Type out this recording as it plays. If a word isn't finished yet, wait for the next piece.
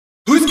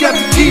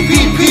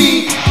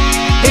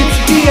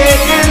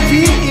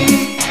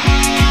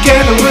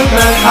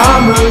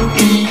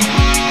Comedy.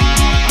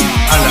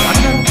 Alle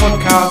anderen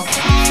Podcasts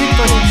fickt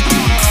euch ins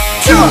Knie.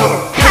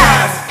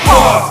 Tourcast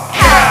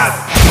Podcast.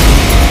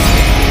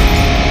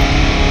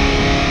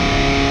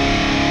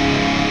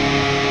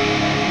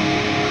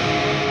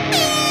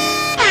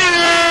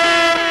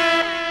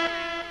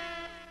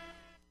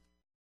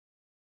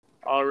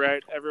 All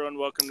right, everyone,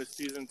 welcome to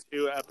Season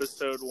 2,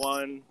 Episode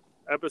 1.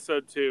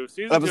 Episode 2.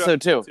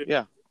 Episode 2,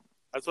 yeah.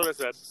 That's what I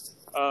said.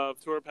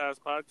 Tour Pass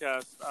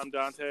Podcast. I'm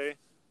Dante.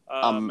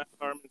 Matt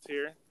Harmon's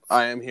here.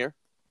 I am here.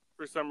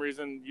 For some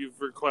reason,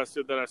 you've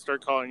requested that I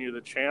start calling you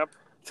the champ.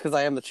 It's because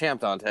I am the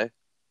champ, Dante.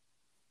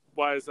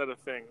 Why is that a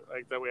thing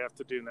that we have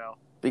to do now?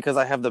 Because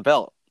I have the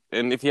belt.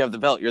 And if you have the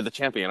belt, you're the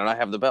champion, and I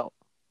have the belt.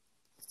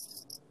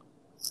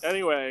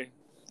 Anyway,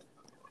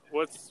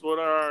 what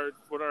are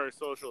our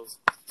socials?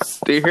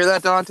 Do you hear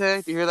that,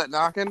 Dante? Do you hear that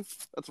knocking?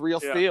 That's real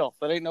Yeah. steel.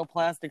 That ain't no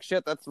plastic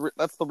shit. That's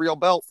the real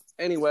belt.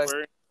 Anyway,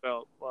 Wearing the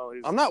belt while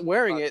he's... I'm not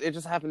wearing it. It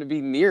just happened to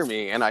be near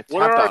me, and I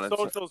What are tapped our on it.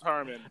 socials,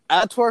 Harmon?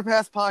 At Tour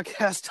Pass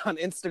Podcast on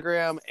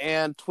Instagram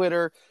and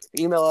Twitter.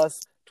 Email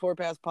us,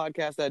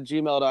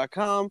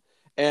 tourpasspodcast@gmail.com.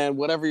 And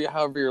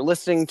however you're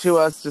listening to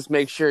us, just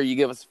make sure you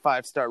give us a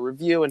 5-star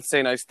review and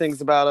say nice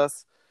things about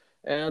us.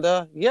 And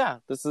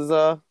this is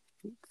a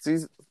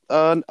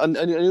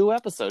new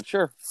episode,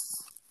 sure.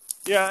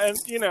 Yeah, and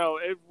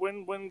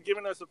when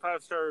giving us a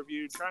 5-star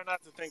review, try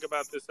not to think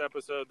about this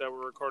episode that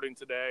we're recording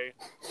today.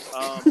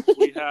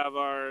 We have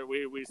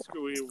we've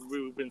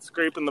been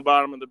scraping the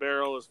bottom of the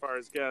barrel as far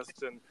as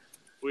guests, and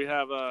we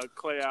have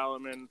Clay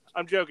Alleman.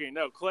 I'm joking.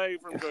 No, Clay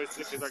from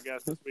Joystick is our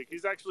guest this week.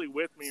 He's actually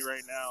with me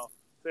right now.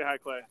 Say hi,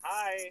 Clay.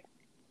 Hi.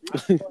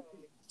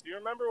 Do you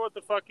remember what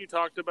the fuck you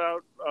talked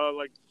about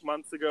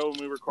months ago when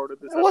we recorded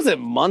this? It wasn't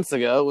months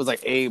ago. It was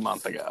like a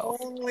month ago.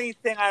 The only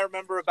thing I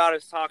remember about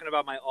is talking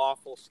about my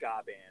awful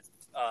ska band.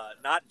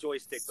 Not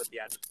Joystick, but the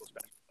theatrical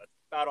special. That's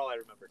about all I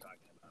remember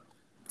talking about.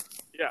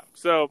 Yeah,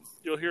 so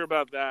you'll hear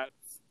about that.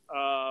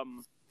 I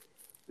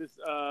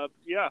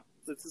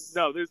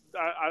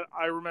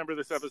remember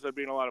this episode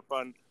being a lot of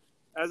fun.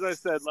 As I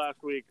said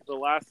last week, the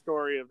last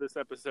story of this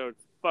episode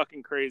is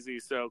fucking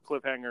crazy, so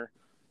cliffhanger.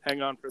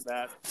 Hang on for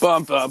that.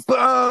 Bum, bum,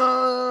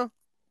 bum.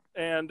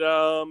 And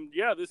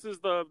this is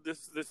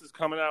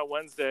coming out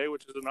Wednesday,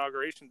 which is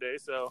Inauguration Day.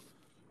 So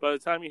by the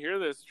time you hear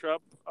this,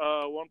 Trump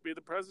won't be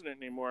the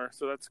president anymore.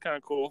 So that's kind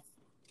of cool.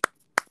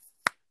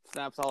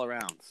 Snaps all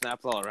around. All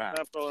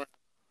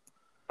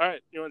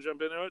right, you want to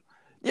jump into it?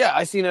 Yeah,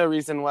 I see no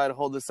reason why to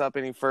hold this up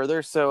any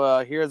further.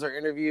 So here's our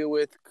interview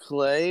with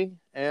Clay.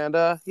 And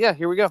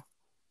here we go.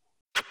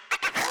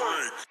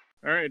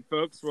 All right,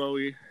 folks. Well,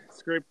 we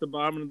scraped the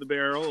bottom of the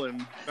barrel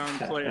and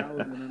found Clay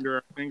Alleman under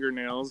our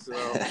fingernails. So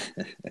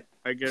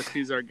I guess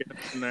he's our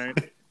guest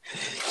tonight.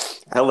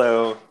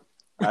 Hello,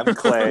 I'm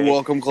Clay.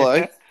 Welcome,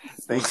 Clay.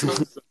 Thank you.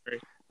 Sorry.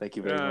 Thank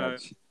you very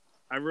much.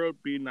 I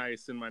wrote "be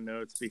nice" in my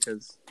notes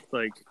because,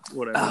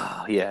 whatever.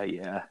 Oh,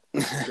 yeah.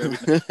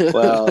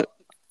 Well,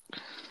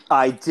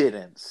 I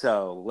didn't.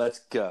 So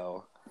let's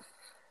go.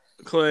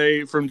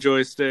 Clay from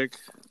Joystick,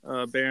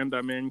 band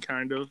I'm in,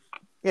 kind of.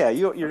 Yeah,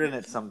 you're in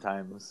it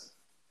sometimes.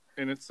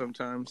 In it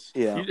sometimes.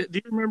 Yeah. Do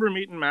you remember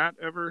meeting Matt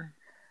ever?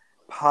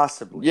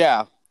 Possibly.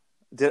 Yeah.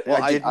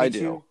 I do.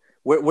 You?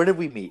 Where did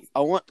we meet?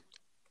 I'm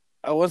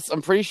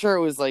pretty sure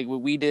it was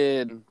we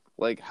did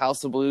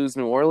House of Blues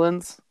New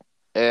Orleans,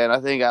 and I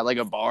think at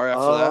a bar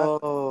after that.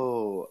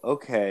 Oh,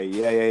 okay.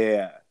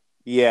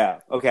 Yeah.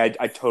 Okay,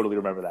 I totally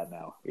remember that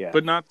now. Yeah.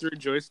 But not through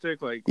Joystick,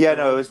 Yeah,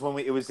 no,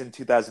 it was in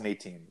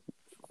 2018.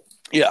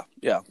 Yeah.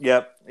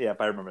 Yep,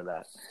 I remember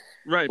that.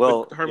 Right.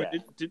 Well, but Harmon,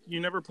 yeah. did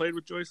you never played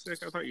with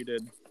Joystick? I thought you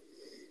did.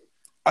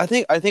 I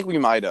think we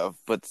might have,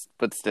 but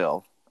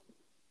still.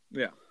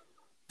 Yeah.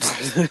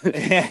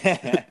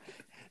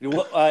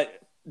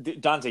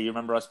 Dante, you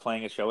remember us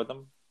playing a show with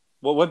them?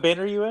 What band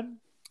are you in?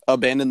 A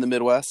band in the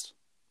Midwest.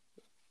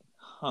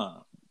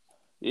 Huh.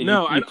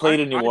 No, you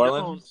played in New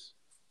Orleans?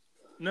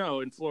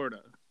 No, in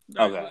Florida.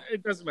 Okay.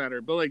 It doesn't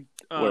matter, but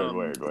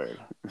Word.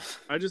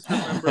 I just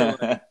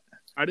remember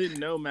I didn't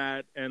know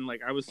Matt, and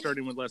I was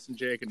starting with Less Than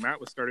Jake, and Matt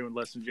was starting with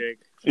Less Than Jake.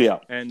 Yeah.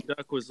 And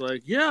Duck was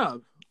like, "Yeah,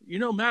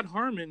 Matt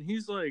Harmon.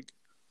 He's doing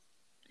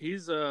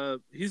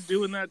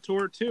that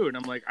tour too." And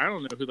I'm like, "I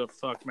don't know who the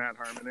fuck Matt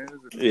Harmon is."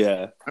 And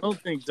yeah. I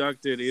don't think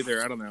Duck did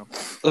either. I don't know.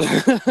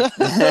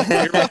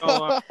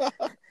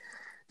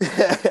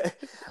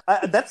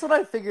 That's what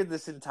I figured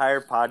this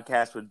entire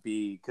podcast would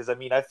be, because I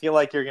feel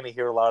like you're going to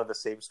hear a lot of the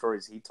same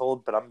stories he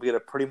told, but I'm going to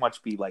pretty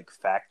much be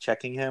fact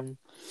checking him.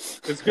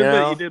 It's good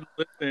that you didn't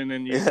listen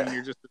and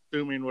you're just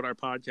assuming what our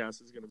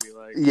podcast is going to be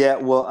like. Yeah,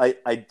 well,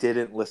 I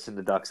didn't listen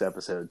to Duck's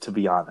episode, to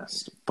be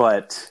honest,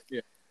 but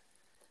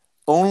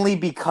only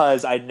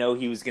because I know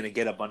he was going to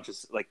get a bunch of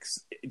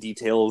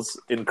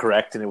details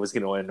incorrect and it was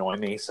going to annoy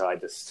me, so I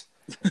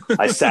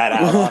sat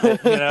out on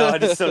it. I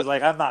was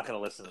like, I'm not going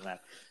to listen to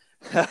that.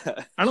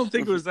 I don't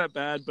think it was that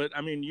bad, but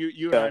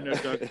you and I know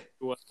Doug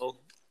well,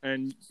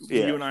 and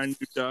you and I knew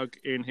Doug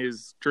in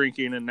his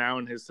drinking and now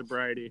in his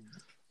sobriety.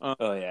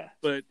 Oh yeah,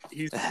 but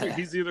he's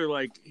either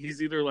like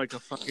a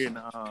fucking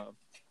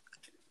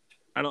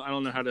I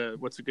don't know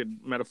what's a good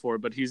metaphor,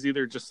 but he's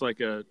either just like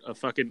a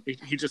fucking,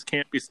 he just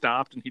can't be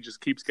stopped and he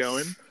just keeps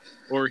going,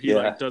 or he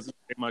like doesn't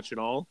say much at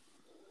all.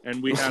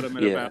 And we had him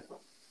at about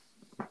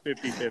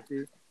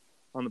 50-50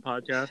 on the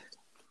podcast.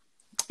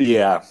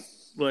 Yeah.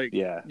 Like,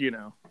 you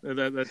know,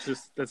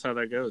 that's how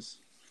that goes.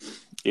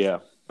 Yeah.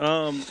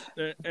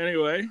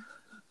 Anyway,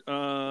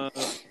 Clay,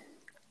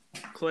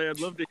 I'd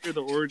love to hear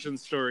the origin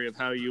story of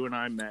how you and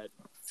I met.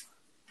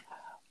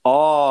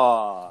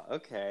 Oh,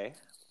 okay.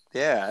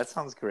 Yeah, that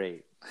sounds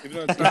great. Even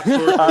though it's not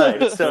short, all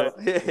right, so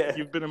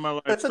you've been in my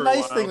life. That's for a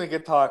nice while. thing we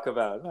could talk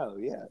about. No,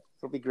 yeah,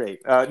 it'll be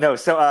great.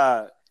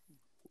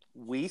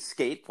 We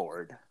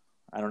skateboard.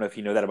 I don't know if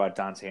you know that about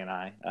Dante and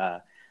I,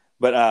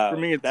 but for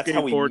me, it's that's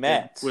how we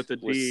met with a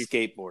D,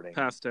 skateboarding.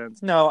 Past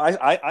tense. No,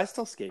 I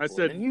still skateboard. I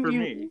said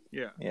me,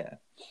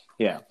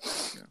 yeah.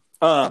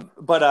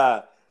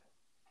 But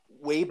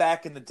way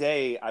back in the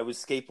day, I was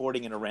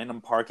skateboarding in a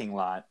random parking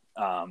lot.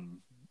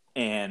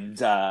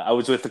 And I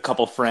was with a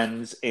couple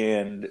friends,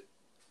 and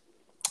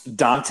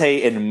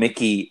Dante and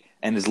Mickey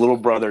and his little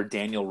brother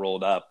Daniel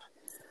rolled up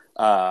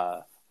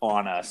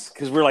on us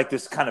because we're like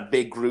this kind of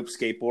big group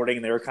skateboarding,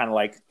 and they were kind of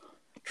like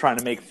trying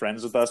to make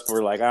friends with us. But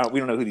we're like, we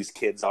don't know who these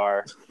kids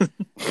are,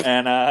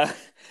 and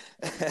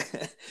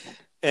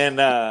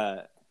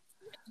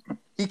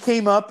he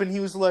came up and he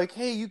was like,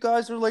 "Hey, you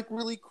guys are like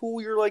really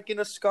cool. You're like in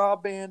a ska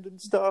band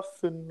and stuff,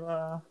 and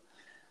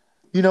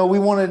you know, we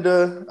wanted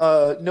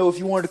to know if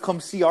you wanted to come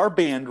see our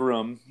band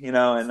room, you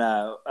know," and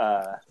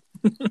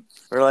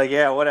we're like,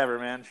 yeah, whatever,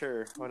 man,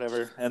 sure,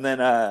 whatever. And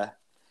then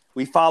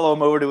we follow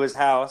him over to his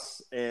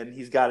house, and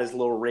he's got his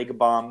little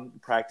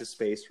Regabomb practice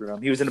space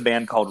room. He was in a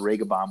band called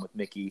Regabomb with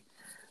Mickey.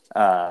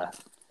 So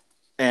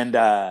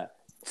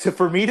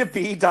for me to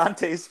be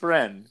Dante's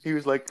friend, I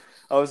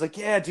was like,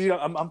 yeah, dude,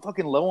 I'm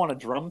fucking low on a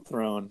drum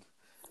throne.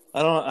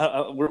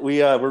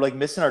 We're like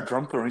missing our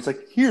drum throne. He's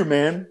like, here,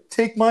 man,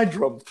 take my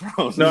drum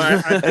throne. No,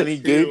 and he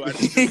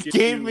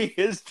gave me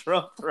his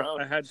drum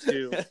throne. I had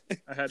two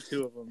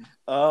of them.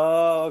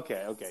 Oh,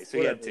 okay. So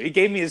he had two. He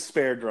gave me his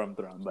spare drum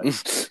throne, but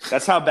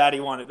that's how bad he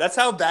wanted. That's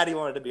how bad he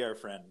wanted to be our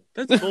friend.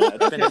 That's bull.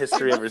 It's been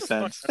history ever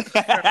since.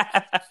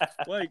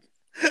 Like,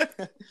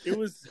 it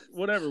was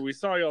whatever. We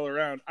saw y'all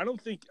around. I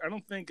don't think. I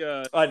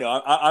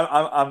know.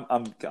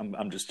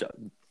 I'm just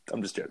joking.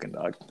 I'm just joking,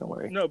 dog. Don't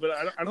worry. No, but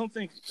I don't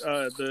think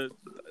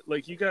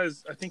you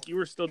guys. I think you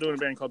were still doing a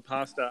band called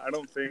Pasta. I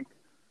don't think.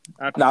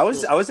 I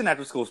was in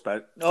after school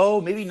spec.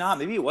 Oh, maybe not.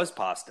 Maybe it was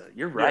Pasta.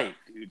 You're right,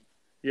 dude.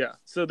 Yeah.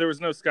 So there was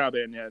no ska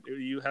band yet.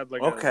 You had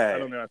like okay. I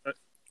don't know.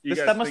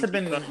 That must have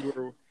been.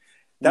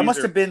 That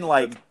must have been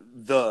like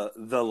the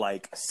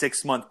like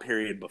 6-month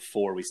period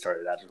before we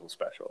started after school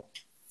special.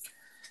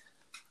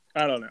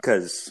 I don't know.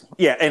 Because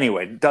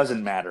anyway,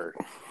 doesn't matter.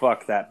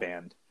 Fuck that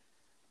band.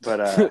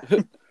 But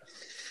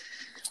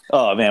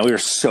oh man, we were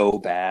so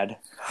bad.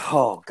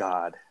 Oh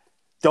god,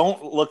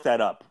 don't look that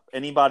up.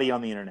 Anybody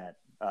on the internet,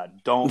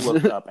 don't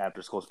look up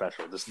After School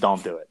Special. Just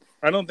don't do it.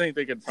 I don't think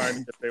they could find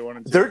it if they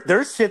wanted to.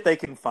 There's shit they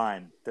can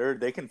find.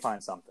 They can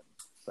find something.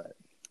 But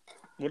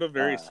what a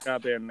very ska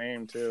band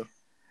name too.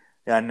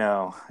 Yeah, I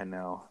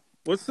know.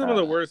 What's some of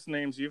the worst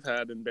names you've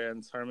had in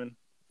bands, Harmon?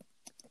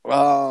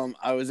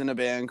 I was in a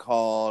band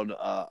called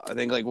I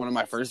think like one of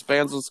my first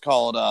bands was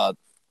called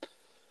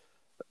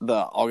the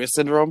August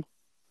Syndrome.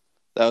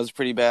 That was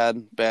pretty bad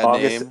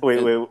name.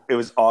 Wait, it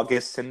was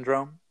August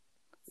Syndrome?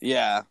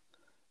 Yeah.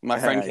 My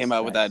friend came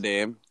out with that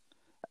name.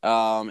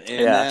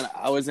 Then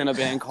I was in a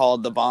band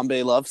called the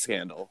Bombay Love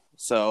Scandal.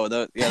 So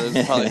those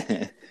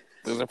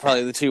are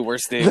probably the two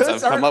worst names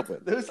I've come up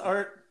with. Those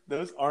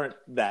aren't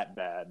that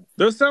bad.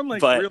 Those sound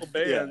like real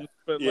bands,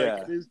 but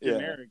like it is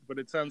generic, but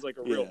it sounds like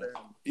a real band.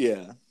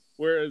 Yeah.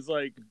 Whereas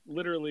like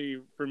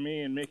literally for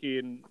me and Mickey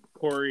and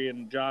Corey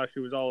and Josh,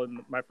 who was all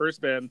in my first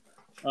band,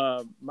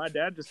 my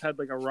dad just had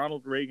like a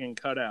Ronald Reagan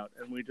cutout,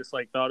 and we just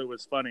like thought it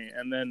was funny.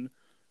 And then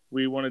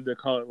we wanted to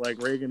call it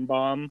like Reagan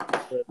Bomb,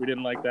 but we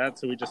didn't like that,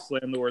 so we just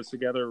slammed the words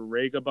together,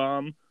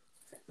 Regabomb.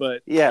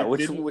 But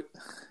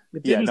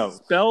it didn't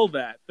spell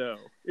that though.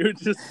 It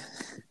just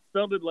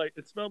spelled like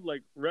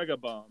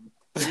Regabomb.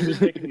 It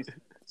didn't make any sense.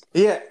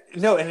 Yeah,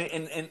 no,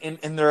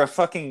 and they're a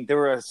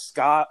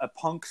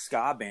punk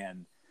ska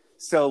band.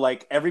 So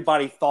like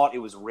everybody thought it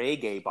was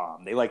Reggae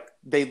Bomb. They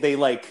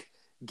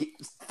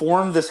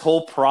formed this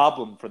whole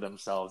problem for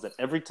themselves that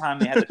every time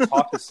they had to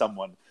talk to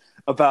someone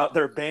about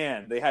their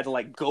band, they had to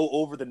like go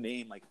over the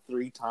name like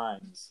 3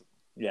 times.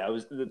 Yeah, it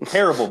was a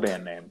terrible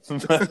band name.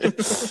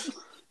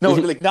 No,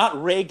 like not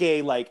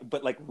reggae,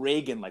 but like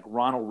Reagan, like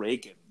Ronald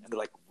Reagan. And they're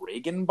like,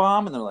 Reagan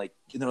Bomb? And they're like,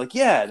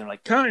 yeah. And they're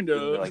like, kind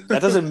of. They're like,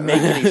 that doesn't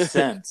make any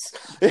sense.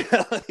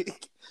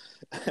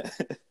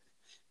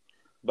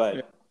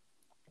 But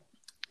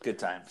good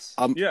times.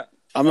 I'm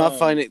not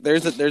finding.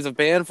 There's a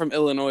band from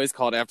Illinois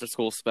called After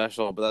School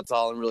Special, but that's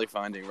all I'm really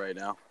finding right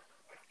now.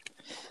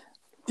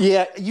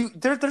 Yeah,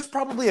 there's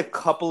probably a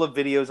couple of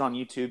videos on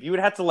YouTube. You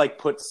would have to like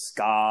put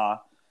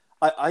ska.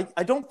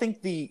 I don't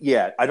think the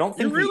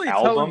You're really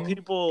album. telling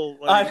people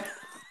like,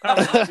 No,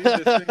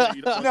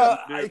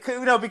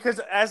 because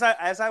as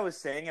I was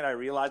saying it, I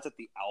realized that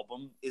the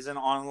album isn't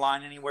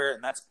online anywhere,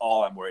 and that's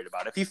all I'm worried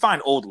about. If you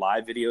find old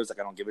live videos, like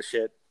I don't give a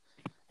shit.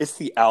 It's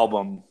the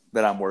album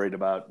that I'm worried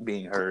about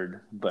being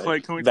heard, but Clay,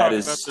 can we that talk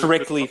is about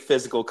strictly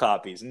physical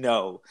copies.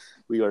 No,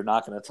 we are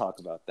not going to talk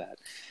about that.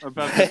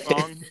 About the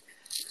song?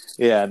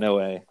 Yeah, no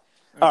way. Okay.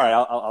 All right,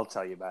 I'll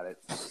tell you about it.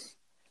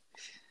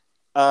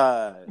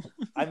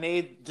 I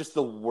made just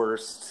the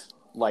worst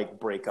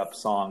breakup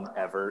song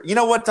ever. You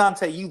know what,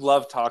 Dante? You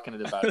love talking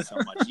about it so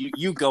much.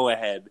 You go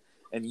ahead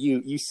and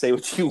you say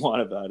what you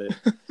want about it.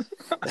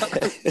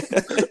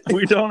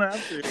 We don't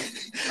have to.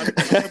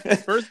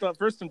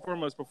 First and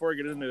foremost, before I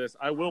get into this,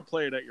 I will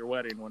play it at your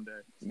wedding one day.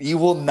 You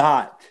will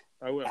not.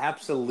 I will.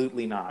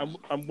 Absolutely not.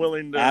 I'm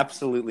willing to.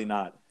 Absolutely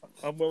not.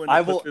 I'm willing. To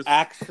I will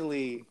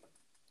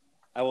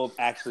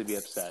actually be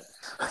upset.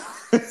 I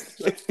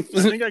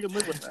think I can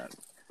live with that.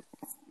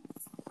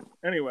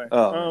 Anyway,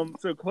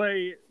 so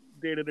Clay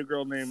dated a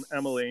girl named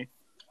Emily.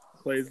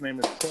 Clay's name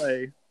is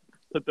Clay.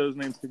 Put those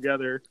names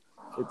together,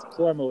 it's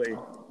Clemily,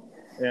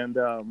 and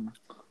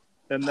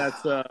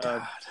that's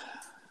the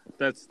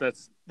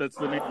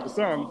name of the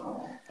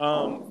song.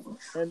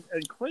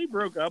 And Clay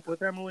broke up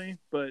with Emily,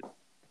 but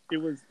it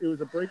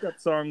was a breakup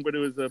song. But it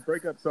was a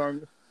breakup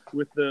song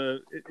with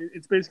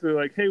it's basically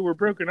like, hey, we're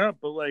broken up,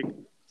 but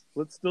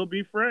let's still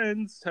be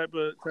friends type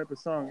of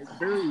song. It's a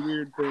very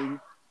weird thing.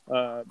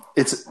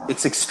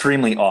 It's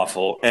extremely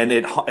awful, and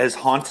it has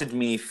haunted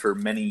me for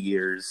many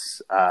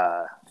years.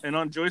 And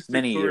on Joystick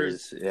many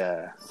Tours, years,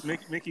 yeah.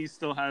 Mickey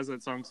still has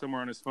that song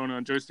somewhere on his phone.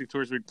 On Joystick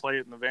Tours, we'd play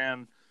it in the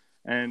van,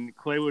 and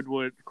Clay would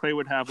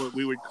have what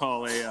we would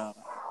call a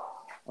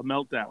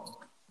meltdown.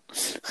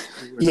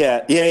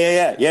 Yeah.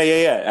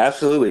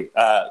 Absolutely.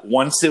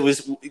 Once it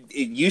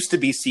used to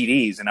be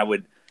CDs, and I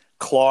would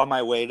claw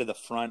my way to the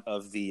front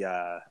of the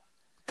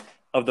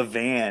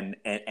van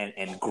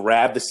and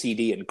grab the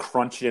CD and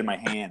crunch it in my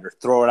hand or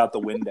throw it out the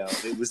window.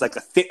 It was like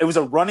it was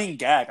a running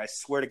gag. I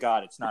swear to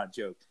God, it's not a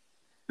joke.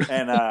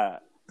 And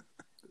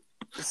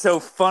so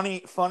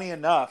funny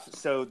enough.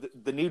 So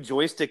the new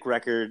Joystick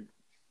record,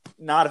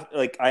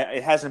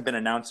 it hasn't been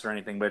announced or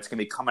anything, but it's gonna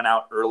be coming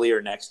out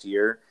earlier next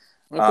year.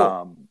 Oh,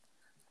 cool.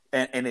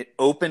 And it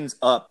opens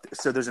up.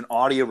 So there's an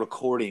audio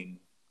recording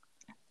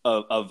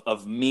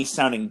of me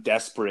sounding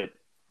desperate.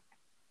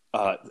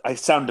 I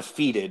sound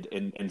defeated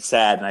and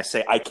sad, and I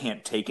say, I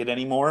can't take it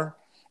anymore.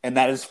 And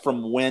that is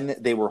from when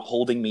they were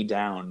holding me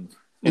down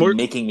and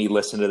making me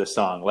listen to the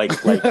song.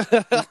 Like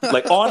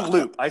on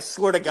loop. I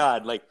swear to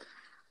God.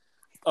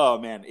 Oh,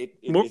 man.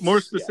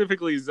 More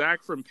specifically, yeah.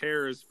 Zach from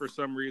Pears, for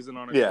some reason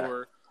on a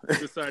tour,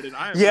 decided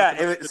I have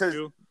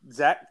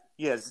Zach,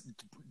 yes.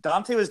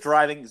 Dante was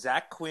driving.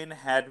 Zach Quinn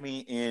had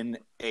me in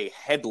a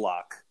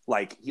headlock.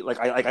 I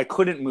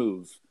couldn't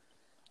move.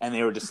 And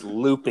they were just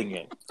looping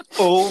it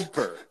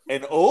over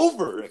and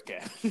over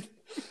again.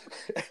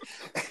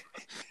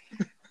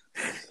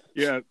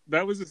 Yeah,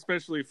 that was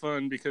especially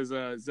fun because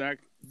Zach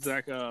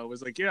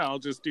was like, "Yeah, I'll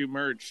just do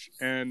merch,"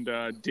 and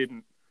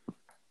didn't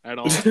at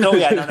all. No.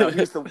 He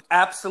was the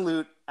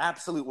absolute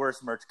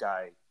worst merch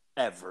guy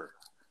ever.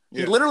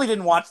 He literally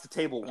didn't watch the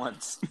table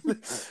once.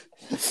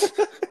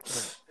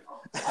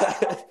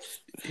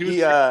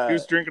 He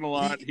was drinking a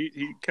lot.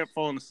 He kept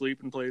falling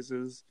asleep in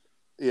places.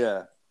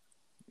 Yeah.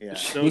 Yeah,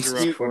 those are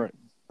up for it.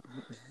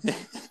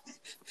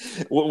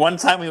 One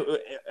time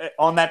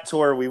on that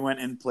tour, we went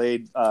and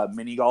played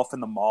mini golf in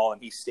the mall,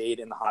 and he stayed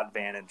in the hot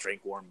van and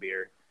drank warm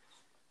beer.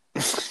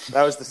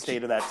 That was the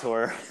state of that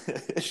tour.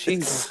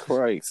 Jesus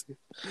Christ!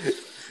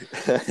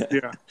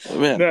 Yeah,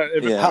 man.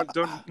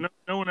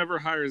 No one ever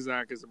hires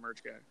Zach as a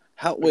merch guy.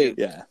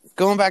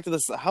 Going back to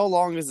this, how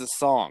long is this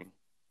song?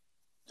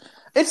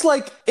 It's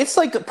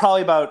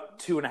probably about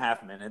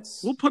 2.5 minutes.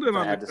 We'll put it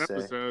on this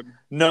episode.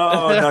 No.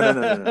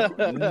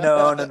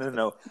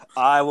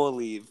 I will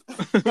leave.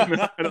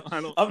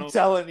 I'm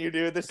telling you,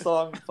 dude, this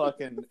song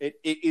it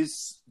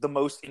is the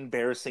most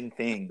embarrassing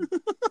thing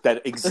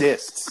that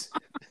exists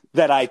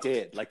that I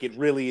did. It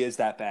really is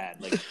that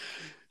bad.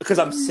 Because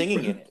I'm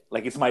singing in it.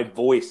 It's my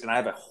voice, and I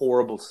have a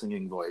horrible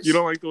singing voice. You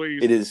don't like the way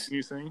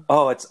you sing?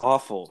 Oh, it's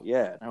awful.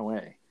 Yeah, no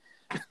way.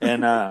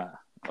 And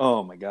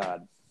oh my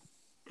God.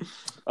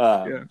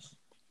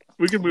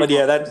 We can move on.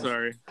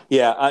 Sorry.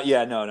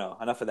 No.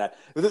 Enough of that.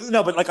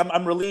 No, but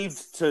I'm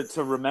relieved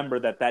to remember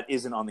that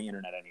isn't on the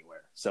internet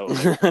anywhere. So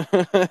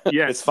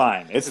it's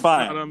fine. It's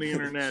fine. Not on the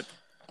internet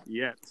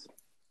yet.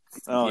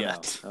 Oh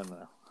yet.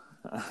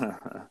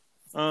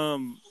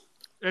 No.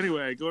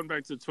 Anyway, going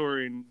back to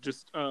touring,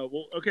 just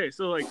okay.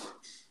 So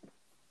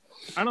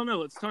I don't know.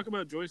 Let's talk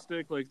about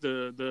Joystick,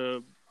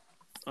 the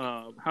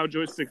how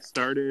Joystick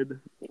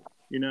started.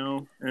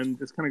 And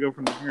just kind of go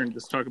from there and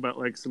just talk about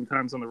some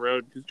times on the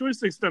road, because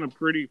Joystick's done a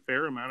pretty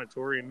fair amount of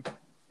touring.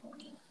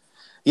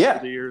 Yeah,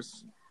 over the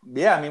years.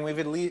 Yeah, I mean,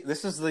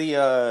 this is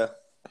the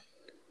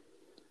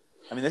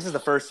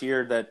first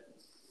year that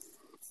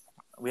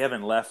we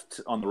haven't left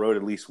on the road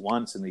at least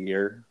once in the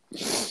year,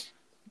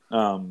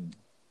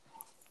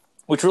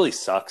 which really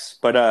sucks.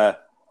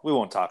 But we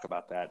won't talk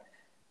about that.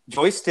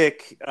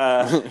 Joystick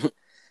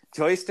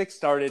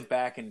started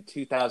back in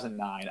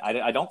 2009.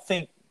 I don't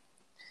think.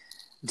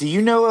 Do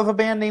you know of a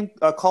band named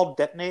called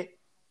Detonate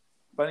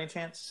by any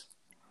chance?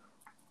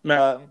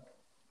 No.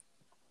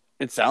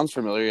 It sounds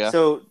familiar. Yeah.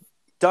 So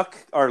Duck,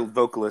 our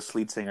vocalist,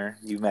 lead singer,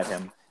 you met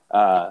him.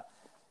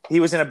 He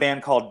was in a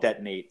band called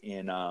Detonate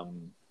in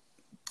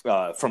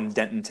from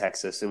Denton,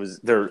 Texas.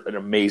 They're an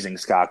amazing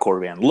ska core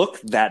band.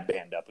 Look that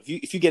band up.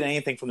 If you get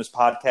anything from this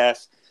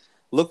podcast,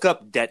 look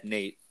up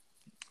Detonate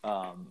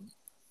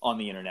on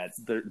the internet.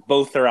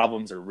 Both their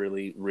albums are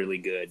really, really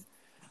good.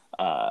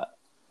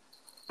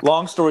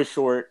 Long story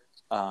short,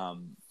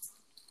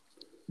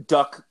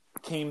 Duck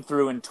came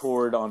through and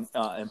toured on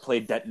and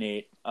played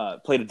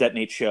a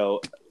Detonate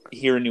show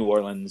here in New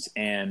Orleans,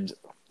 and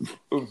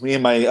me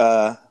and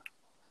my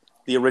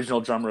the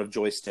original drummer of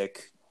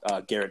Joystick,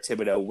 Garrett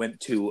Thibodeau, went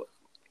to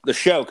the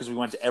show because we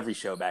went to every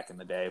show back in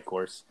the day, of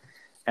course.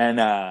 And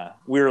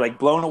we were like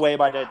blown away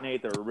by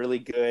Detonate. They were really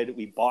good.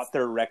 We bought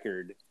their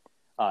record,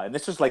 and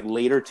this was like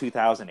later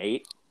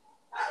 2008.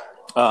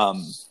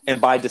 And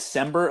by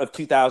December of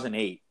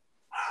 2008,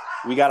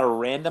 we got a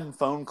random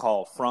phone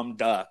call from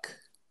Duck,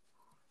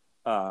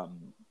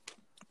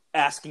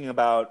 asking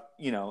about,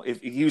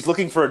 if he was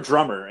looking for a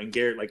drummer, and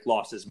Garrett like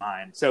lost his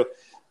mind. So,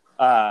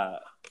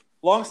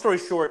 long story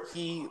short,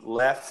 he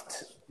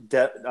left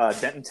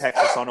Denton,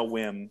 Texas on a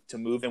whim to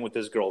move in with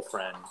his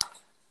girlfriend.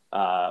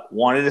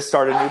 Wanted to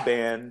start a new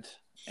band,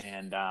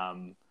 and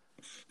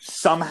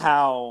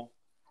somehow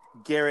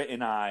Garrett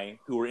and I,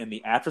 who were in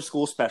the After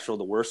School Special,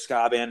 the worst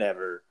ska band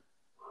ever,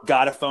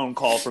 got a phone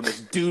call from this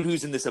dude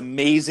who's in this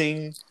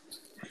amazing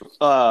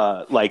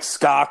like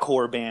ska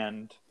core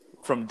band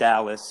from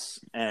Dallas.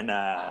 And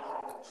I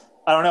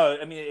don't know.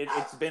 I mean,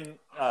 it's been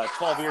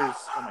 12 years.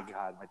 Oh my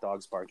God, my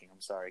dog's barking.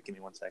 I'm sorry. Give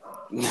me 1 second.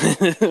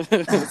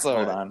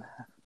 Hold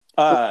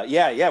on.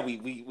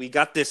 We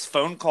got this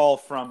phone call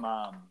from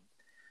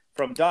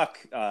Duck,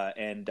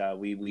 and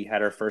we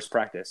had our first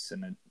practice,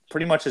 and it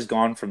pretty much has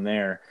gone from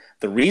there.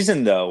 The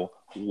reason, though,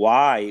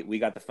 why we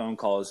got the phone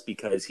call is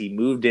because he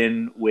moved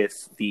in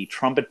with the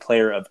trumpet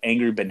player of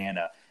Angry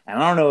Banana. And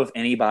I don't know if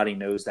anybody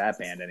knows that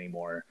band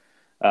anymore.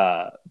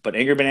 But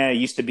Angry Banana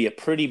used to be a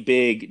pretty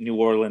big New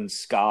Orleans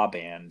ska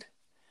band.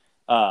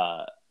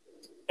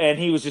 And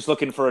he was just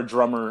looking for a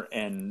drummer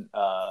and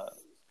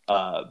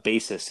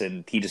bassist,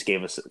 and he just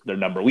gave us their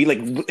number.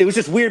 It was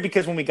just weird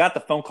because when we got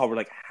the phone call, we're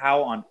like,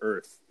 how on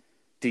earth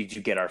did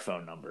you get our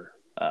phone number?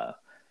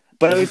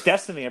 But it was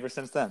destiny ever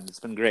since then.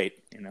 It's been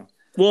great,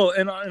 Well,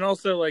 and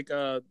also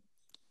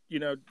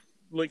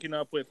linking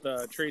up with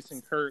Trace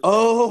and Kurt.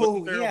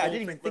 Oh, yeah, I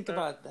didn't even think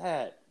about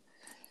that.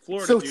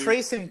 Florida, so dude.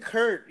 Trace and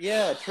Kurt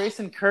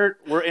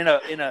were in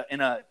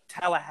a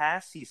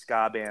Tallahassee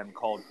ska band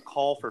called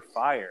Call for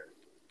Fire.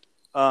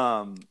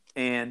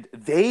 And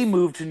they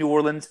moved to New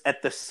Orleans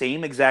at the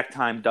same exact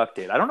time Duck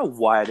did. I don't know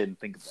why I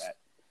didn't think of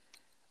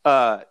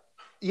that.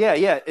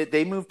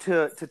 They moved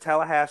to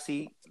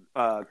Tallahassee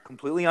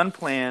completely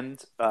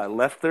unplanned.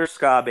 Left their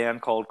ska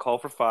band called Call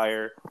for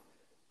Fire.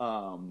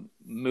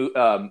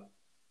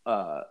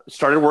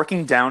 Started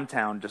working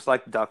downtown just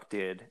like Duck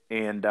did,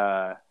 and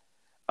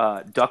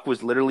Duck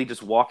was literally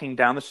just walking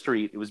down the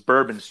street. It was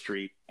Bourbon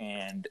Street,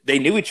 and they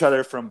knew each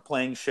other from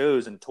playing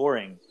shows and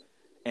touring.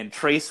 And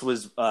Trace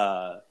was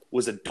a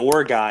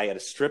door guy at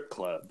a strip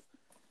club,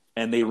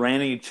 and they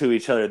ran into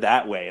each other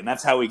that way, and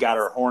that's how we got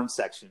our horn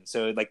section.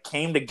 So it like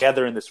came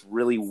together in this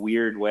really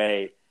weird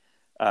way.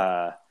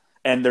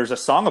 And there's a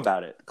song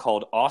about it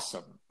called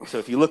Awesome. So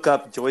if you look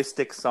up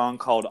Joystick's song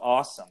called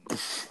Awesome,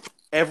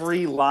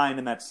 every line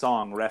in that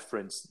song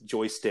referenced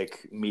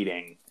Joystick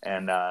meeting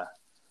and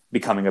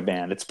becoming a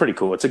band. It's pretty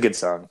cool. It's a good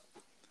song.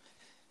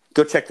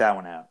 Go check that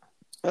one out.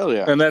 Hell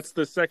yeah. And that's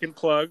the second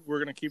plug. We're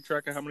going to keep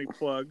track of how many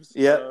plugs.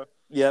 Yeah.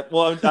 Yeah.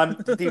 Well,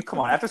 dude, come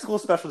on. After School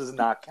Special does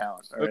not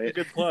count. All right? That's a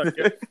good plug.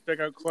 Check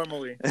out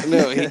Clemily.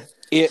 No,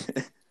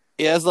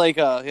 he has like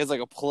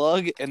a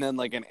plug and then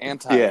like an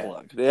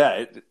anti-plug.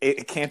 Yeah.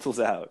 It cancels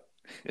out.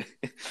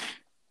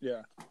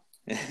 Yeah.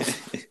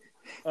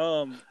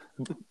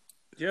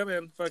 Yeah,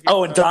 man. Fucking,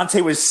 oh, and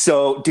Dante was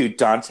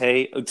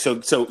Dante.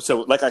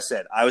 So, like I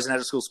said, I was in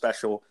After School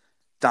Special.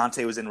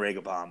 Dante was in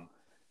Regabomb.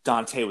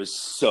 Dante was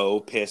so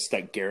pissed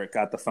that Garrett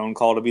got the phone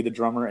call to be the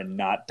drummer and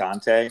not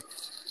Dante.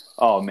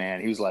 Oh man,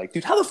 he was like,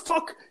 dude, how the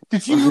fuck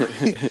did you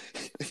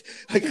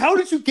like? How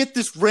did you get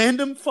this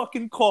random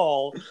fucking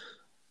call?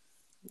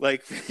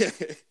 Like,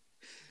 it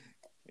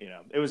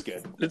was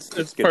good. It's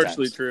good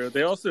partially times. true.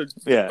 They also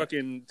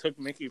fucking took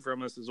Mickey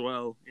from us as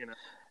well.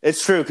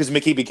 It's true because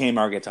Mickey became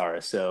our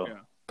guitarist. So,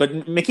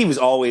 but Mickey was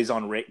always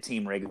on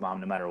Team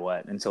Regabomb no matter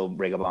what until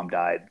Regabomb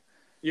died.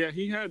 Yeah,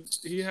 he had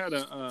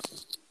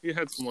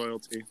some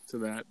loyalty to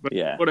that, but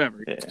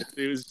whatever. Yeah.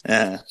 It was.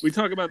 We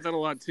talk about that a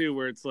lot too,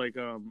 where it's like,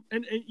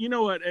 and you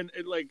know what, and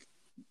like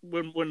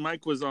when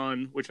Mike was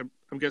on, which I'm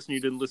guessing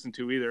you didn't listen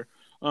to either.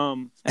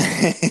 When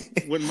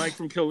Mike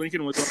from Kill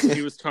Lincoln was on,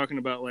 he was talking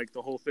about like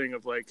the whole thing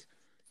of like,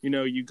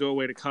 you go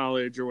away to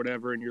college or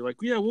whatever, and you're like,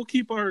 yeah, we'll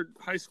keep our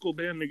high school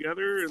band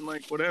together and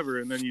like whatever,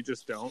 and then you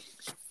just don't.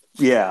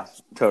 Yeah,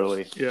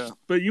 totally. Yeah,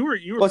 but you were.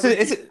 Well,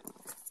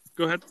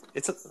 Go ahead.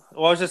 I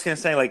was just gonna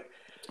say, like,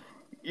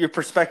 your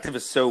perspective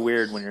is so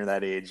weird when you're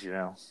that age.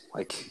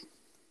 Like,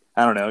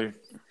 I don't know.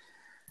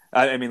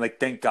 I mean, like,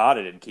 thank God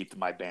I didn't keep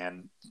my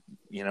band.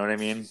 You know what I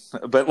mean?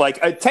 But like,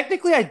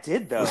 technically, I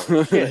did though.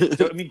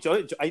 Shit. I mean,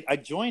 I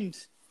joined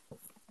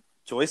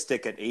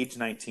Joystick at age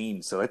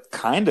 19, so it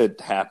kind of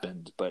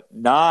happened, but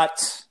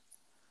not.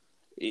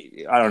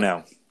 I don't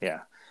know.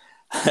 Yeah,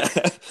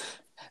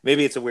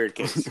 maybe it's a weird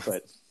case,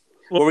 but.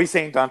 What were we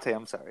saying, Dante?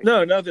 I'm sorry.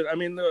 No, nothing. I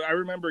mean, I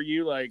remember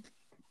you like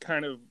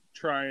kind of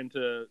trying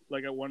to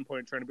like at one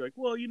point trying to be like,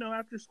 well,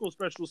 after school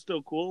special is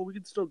still cool. We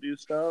can still do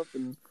stuff,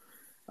 and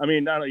I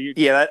mean, I don't know.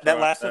 Yeah, that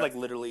lasted like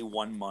literally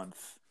 1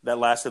 month. That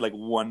lasted like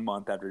 1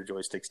 month after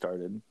Joystick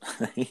started.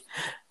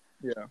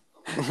 Yeah.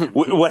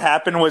 What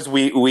happened was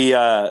we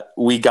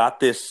got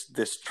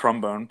this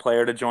trombone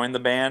player to join the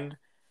band,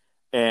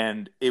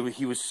 and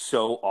he was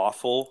so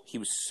awful. He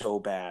was so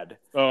bad.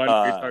 Oh, I know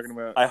what you're talking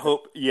about. I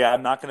hope. Yeah,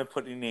 I'm not going to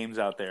put any names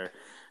out there,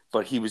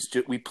 but he was.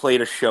 We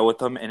played a show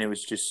with him, and it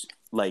was just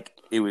like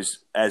it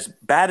was as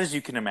bad as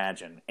you can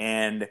imagine.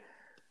 And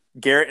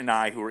Garrett and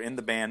I, who were in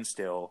the band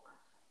still,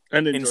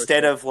 and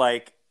instead of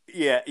like,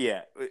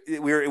 we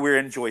were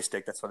in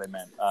Joystick. That's what I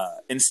meant.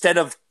 Instead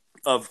of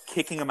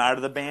kicking him out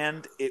of the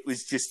band, it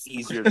was just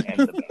easier to end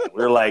the band.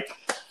 We were like.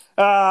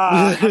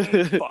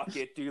 Fuck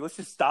it, dude. Let's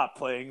just stop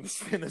playing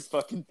in this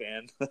fucking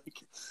band.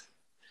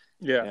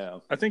 Yeah.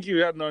 I think you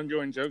had an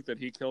ongoing joke that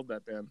he killed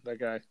that band, that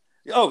guy.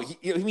 Oh,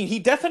 he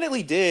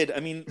definitely did.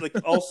 I mean, like,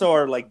 also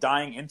our like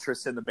dying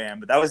interest in the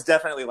band, but that was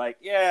definitely like,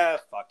 yeah,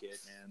 fuck it,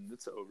 man,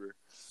 it's over.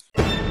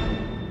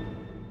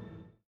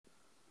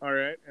 All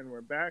right, and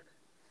we're back.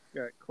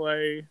 Got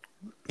Clay.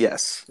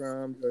 Yes.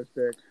 From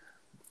Joystick,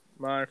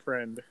 my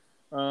friend.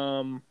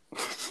 At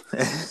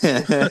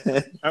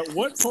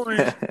what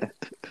point?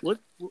 What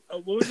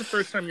was the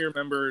first time you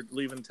remember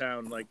leaving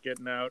town, like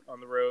getting out on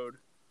the road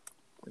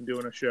and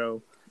doing a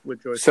show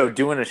with Joystick? So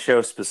doing a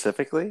show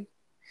specifically?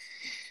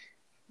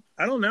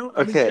 I don't know.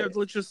 Okay. I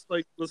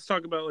mean, let's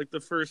talk about like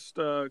the first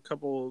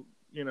couple,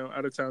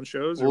 out of town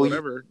shows or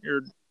whatever.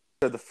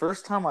 So the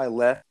first time I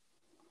left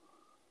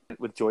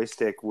with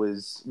Joystick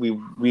was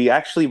we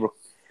actually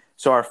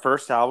so our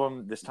first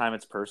album, This Time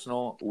It's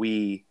Personal,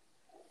 we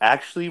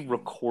actually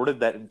recorded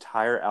that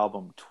entire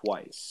album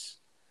twice.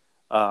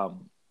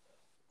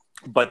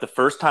 But the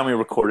first time we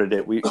recorded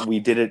it, we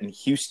did it in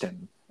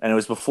Houston, and it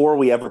was before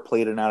we ever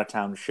played an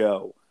out-of-town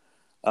show.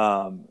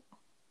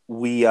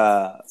 We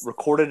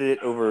recorded it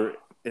over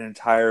an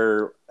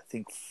entire, I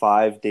think,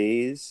 5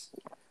 days.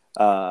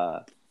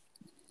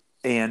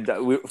 And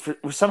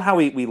somehow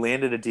we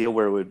landed a deal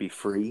where it would be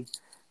free.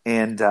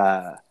 And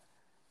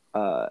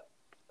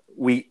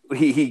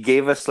he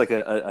gave us like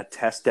a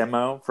test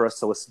demo for us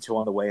to listen to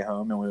on the way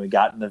home. And when we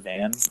got in the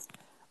van,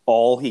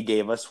 all he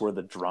gave us were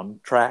the drum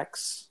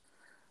tracks.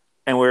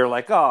 And we were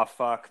like, oh,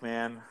 fuck,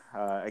 man.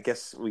 I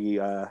guess we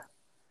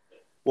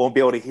won't be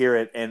able to hear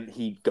it. And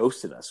he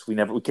ghosted us. We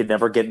could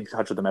never get in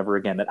touch with him ever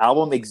again. That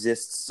album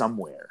exists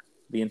somewhere.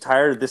 The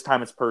entire This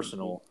Time It's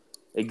Personal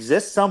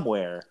exists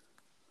somewhere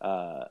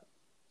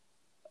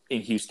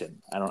in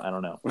Houston. I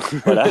don't know.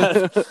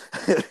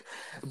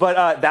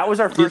 But that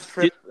was our first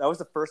trip. That was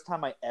the first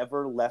time I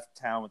ever left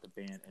town with the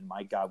band. And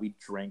my God, we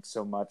drank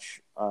so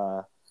much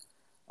on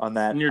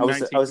that.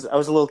 I was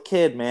a little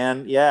kid,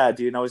 man. Yeah,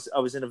 dude. And I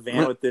was in a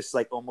van with this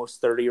like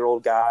almost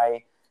 30-year-old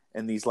guy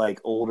and these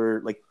like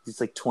older, like these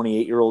like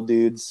 28-year-old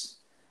dudes.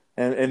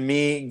 And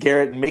me,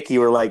 Garrett, and Mickey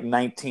were like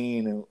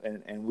 19,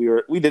 and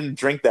we didn't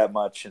drink that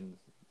much, and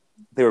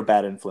they were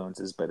bad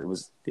influences, but it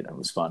was it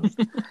was fun.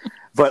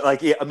 But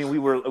like, yeah, I mean, we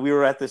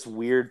were at this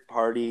weird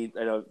party.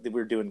 We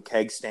were doing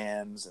keg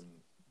stands, and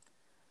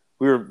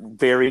we were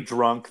very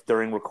drunk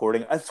during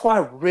recording. That's why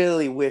I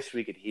really wish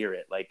we could hear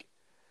it. Like,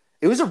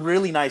 it was a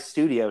really nice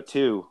studio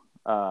too.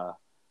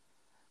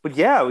 But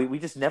yeah, we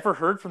just never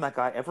heard from that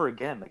guy ever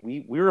again. Like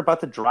we were about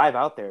to drive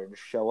out there and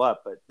show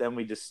up, but then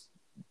we just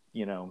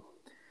we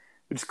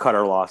just cut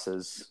our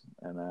losses.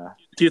 And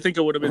do you think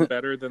it would have been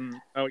better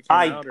than how it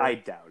came out? Or? I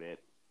doubt it.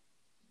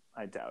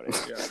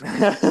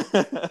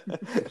 Yeah.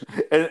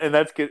 and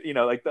that's good.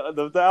 Like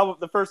the album,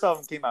 the first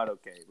album came out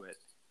okay, but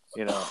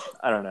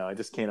I don't know. I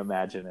just can't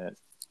imagine it.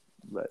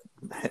 But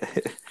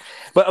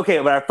but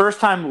our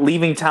first time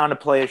leaving town to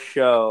play a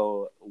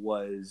show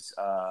was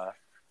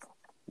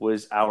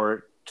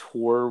our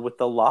tour with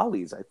the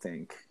Lollies, I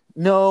think.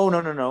 No.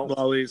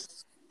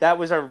 Lollies. That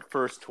was our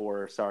first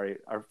tour. Sorry.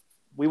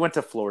 We went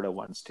to Florida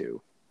once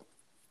too.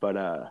 But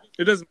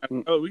it doesn't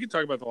matter. Oh, we can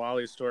talk about the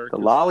Lollies tour. The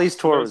Lollies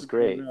tour was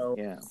great.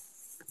 Yeah.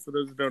 For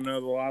those who don't know,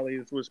 the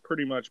Lollies was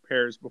pretty much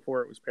Pears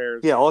before it was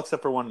Pears. Yeah, all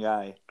except for one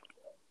guy.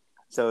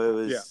 So it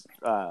was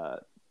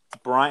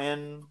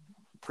Brian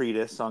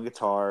Predis on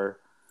guitar,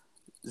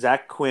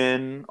 Zach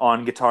Quinn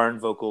on guitar and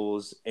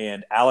vocals,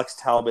 and Alex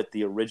Talbot,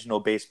 the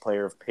original bass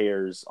player of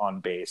Pears, on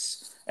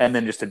bass, and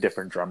then just a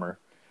different drummer.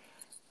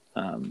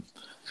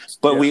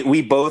 But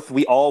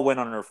we all went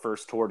on our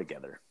first tour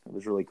together. It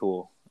was really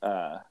cool.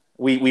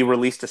 We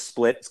released a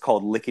split. It's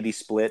called Lickety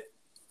Split.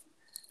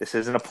 This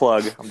isn't a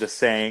plug. I'm just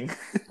saying.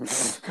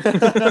 Is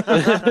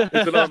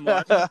it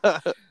online?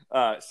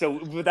 So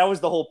that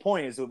was the whole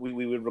point, is that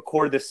we would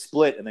record this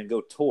split and then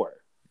go tour.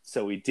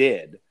 So we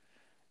did.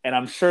 And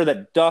I'm sure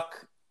that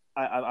Duck,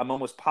 I'm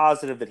almost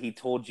positive that he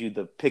told you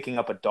the picking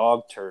up a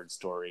dog turd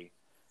story.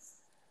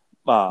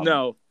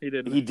 No, he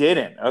didn't. He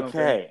didn't.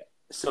 Okay.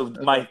 So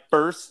my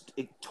first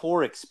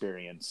tour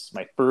experience,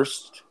 my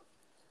first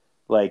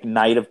like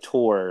night of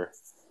tour,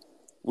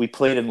 we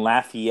played in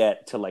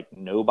Lafayette to like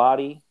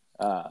nobody.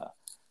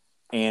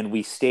 And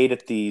we stayed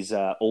at these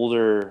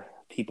older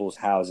people's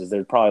houses.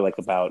 They're probably like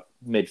about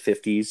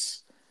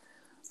mid-50s.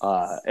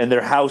 And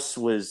their house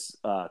was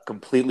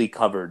completely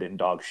covered in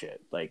dog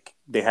shit. Like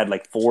they had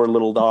like 4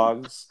 little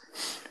dogs.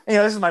 And,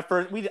 this is my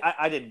first.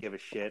 I didn't give a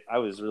shit. I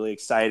was really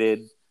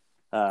excited.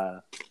 We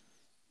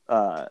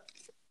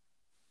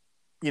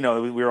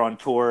were on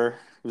tour.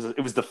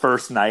 It was the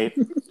first night.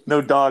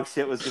 No dog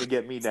shit was gonna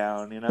get me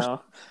down.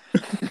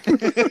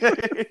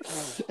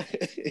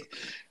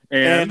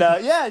 And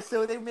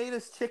so they made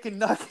us chicken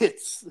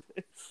nuggets.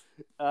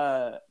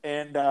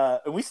 And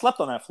we slept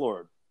on that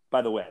floor.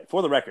 By the way,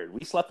 for the record,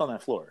 we slept on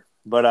that floor.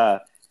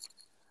 But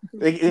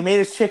they made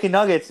us chicken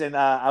nuggets, and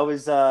I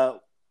was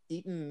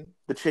eating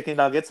the chicken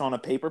nuggets on a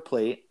paper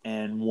plate,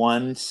 and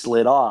one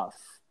slid off.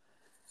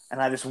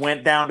 And I just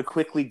went down to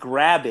quickly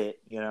grab it,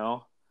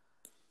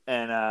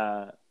 and,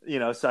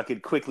 so I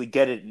could quickly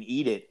get it and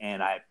eat it.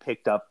 And I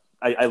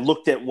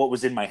looked at what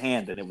was in my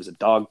hand, and it was a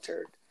dog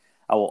turd.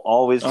 I will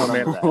always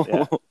remember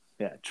that.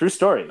 Yeah, true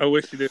story. I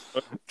wish you didn't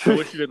look. I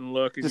wish you didn't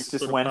look.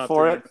 Just went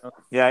for it.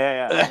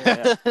 Yeah.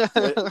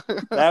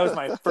 That was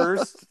my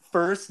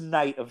first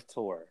night of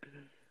tour.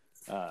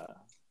 That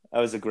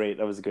was a great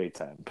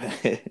time.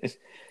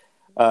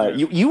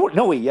 You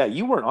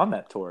weren't on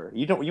that tour.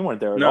 You weren't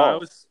there at all. No, I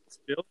was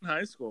still in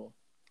high school.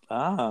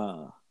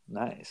 Ah,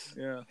 nice.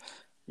 Yeah,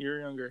 you're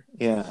younger.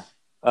 Yeah.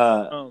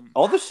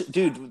 All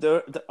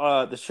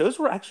the shows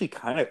were actually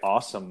kind of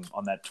awesome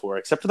on that tour,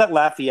 except for that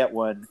Lafayette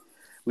one.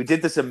 We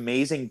did this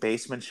amazing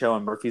basement show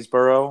in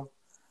Murfreesboro.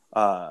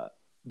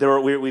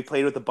 We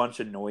played with a bunch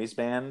of noise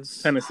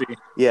bands. Tennessee.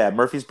 Yeah,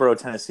 Murfreesboro,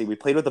 Tennessee. We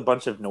played with a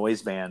bunch of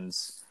noise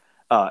bands,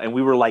 and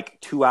we were like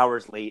 2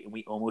 hours late, and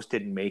we almost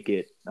didn't make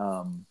it.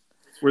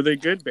 Were they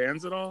good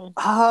bands at all?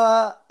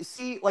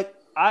 See, like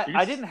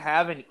I didn't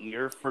have an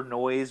ear for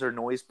noise or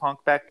noise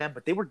punk back then,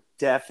 but they were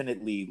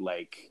definitely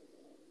like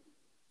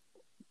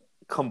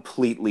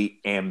completely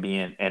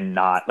ambient and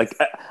not like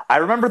I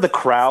remember the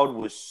crowd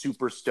was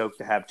super stoked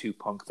to have 2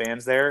 punk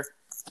bands there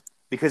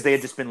because they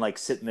had just been like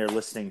sitting there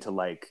listening to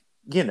like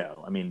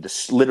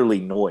just literally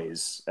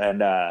noise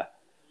and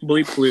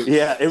bleep bloop.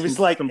 Yeah, it was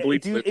like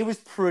dude, it was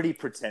pretty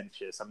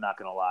pretentious, I'm not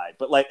gonna lie,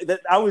 but like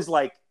that I was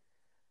like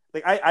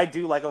I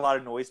do like a lot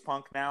of noise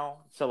punk now,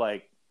 so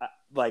like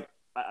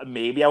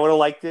maybe I would have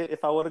liked it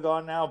if I would have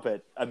gone now,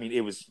 but I mean, it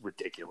was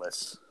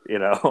ridiculous,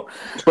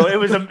 But it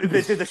was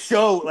the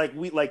show.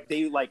 Like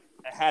they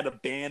had a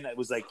band that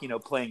was like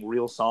playing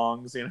real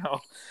songs.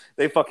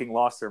 They fucking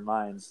lost their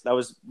minds. That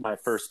was my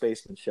first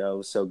Basement show. It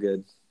was so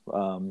good.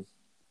 And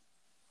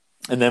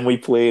then we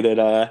played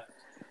at.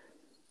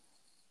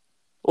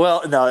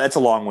 Well, no, that's a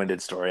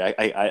long-winded story.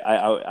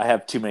 I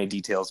have too many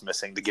details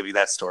missing to give you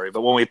that story.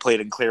 But when we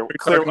played in Clear,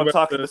 I'm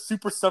talking the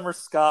Super Summer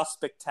Ska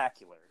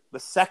Spectacular, the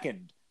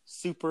second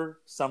Super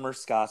Summer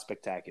Ska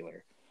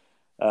Spectacular.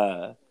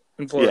 Yeah.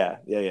 We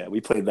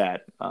played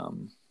that.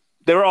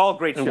 They were all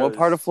great shows. In what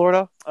part of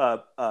Florida?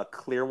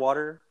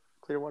 Clearwater,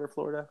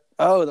 Florida.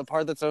 Oh, the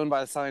part that's owned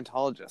by a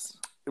Scientologist.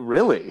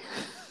 Really?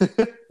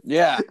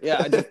 Yeah.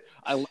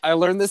 I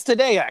learned this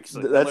today.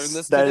 Actually,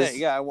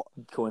 Yeah,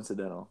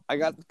 coincidental. I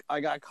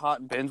got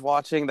caught binge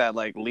watching that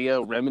like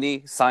Leah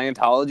Remini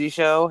Scientology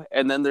show,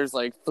 and then there's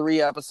like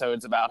 3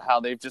 episodes about how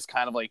they've just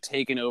kind of like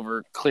taken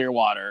over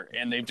Clearwater,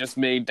 and they've just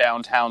made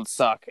downtown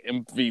suck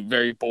and be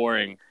very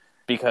boring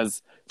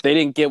because they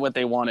didn't get what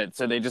they wanted,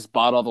 so they just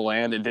bought all the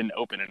land and didn't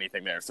open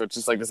anything there. So it's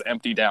just like this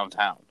empty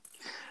downtown.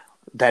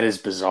 That is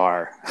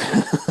bizarre.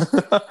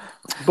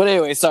 But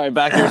anyway, sorry,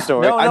 back to your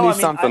story. I knew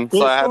something,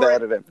 so I had to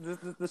edit it.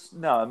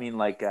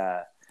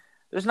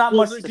 There's not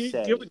much to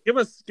say. Give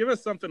us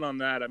something on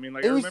that. I mean, I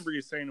remember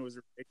you saying it was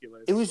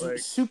ridiculous. It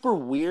was super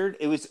weird.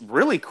 It was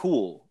really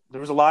cool.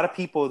 There was a lot of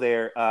people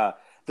there.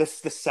 The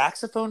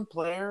saxophone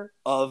player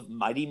of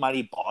Mighty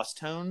Mighty Boss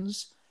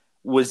Tones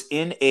was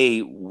in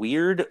a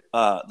weird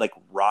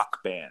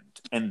rock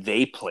band, and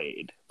they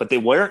played, but they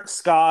weren't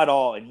ska at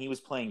all, and he was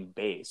playing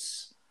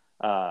bass.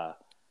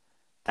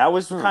 That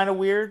was kind of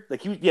weird.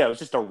 Like it was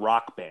just a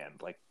rock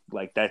band.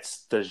 Like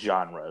that's the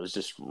genre. It was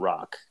just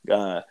rock.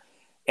 I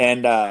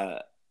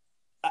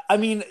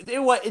mean,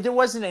 there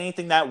wasn't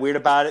anything that weird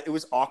about it. It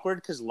was awkward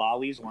because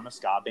Lolly's one of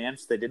ska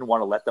bands. So they didn't want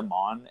to let them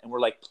on, and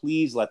we're like,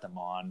 please let them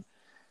on.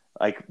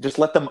 Like, just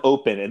let them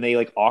open, and they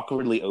like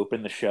awkwardly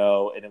opened the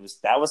show, and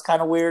that was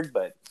kind of weird.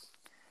 But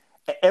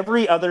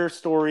every other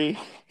story,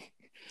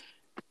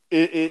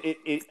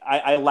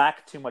 I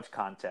lack too much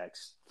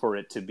context for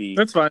it to be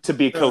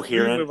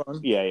coherent.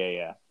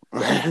 Yeah.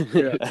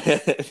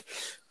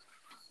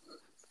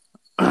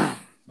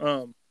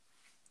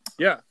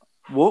 Yeah.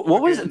 What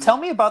was it? Tell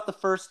me about the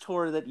first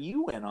tour that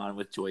you went on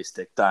with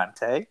Joystick,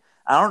 Dante.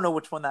 I don't know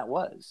which one that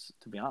was,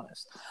 to be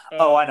honest.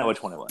 I know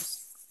which one it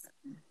was.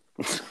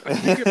 I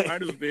think it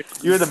might have been.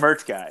 You were the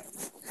merch guy.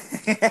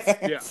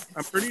 Yeah,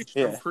 I'm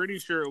pretty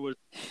sure it was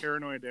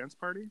Paranoid Dance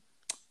Party.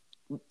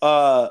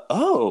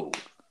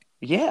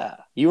 Yeah.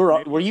 You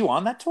were you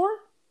on that tour?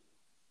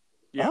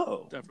 Yeah,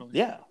 definitely.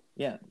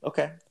 Yeah.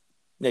 Okay.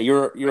 Yeah,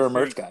 you're a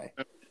merch guy.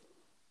 I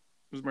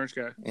was a merch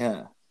guy.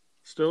 Yeah.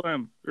 Still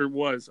am, or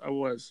was. I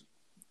was.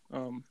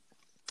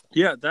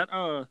 Yeah,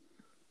 that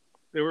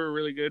they were a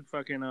really good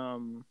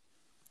fucking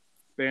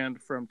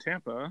band from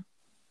Tampa,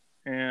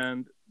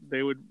 and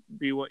they would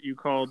be what you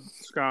called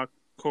ska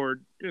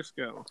core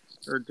disco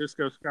or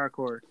disco ska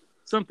core,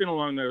 something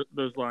along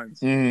those lines.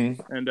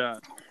 Mm-hmm. And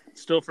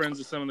still friends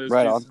with some of those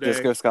right dudes on today.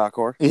 disco ska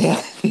core.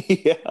 Yeah.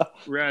 Yeah.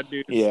 Rad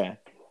dudes. Yeah.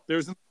 There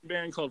was a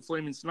band called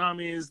Flaming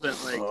Tsunamis that,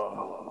 like,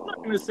 I'm not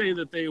going to say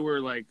that they were,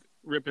 like,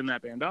 ripping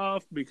that band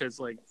off because,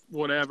 like,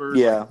 whatever.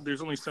 Yeah. Like,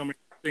 there's only so many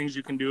things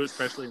you can do,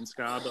 especially in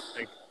ska, but,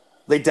 like,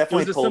 they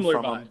definitely pulled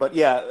from vibe. them. But,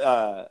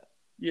 yeah.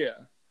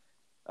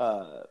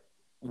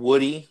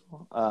 Woody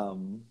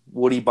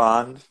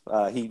Bond,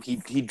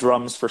 he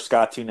drums for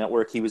Ska 2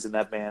 Network. He was in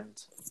that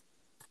band.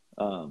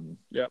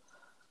 Yep.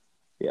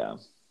 Yeah.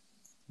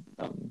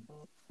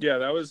 Yeah,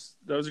 that was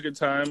a good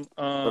time.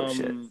 Oh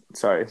shit!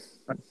 Sorry.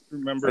 I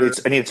remember.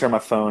 I need to turn my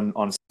phone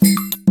on.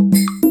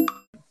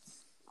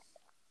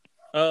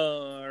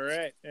 All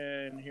right,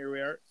 and here we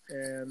are,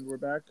 and we're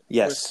back.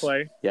 Yes. With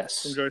Clay.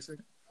 Yes. From Joystick.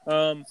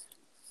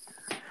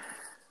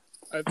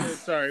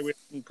 Sorry, we had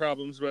some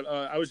problems, but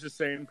I was just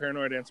saying,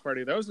 Paranoid Dance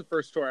Party. That was the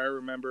first tour I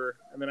remember,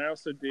 and then I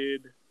also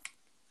did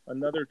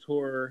another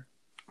tour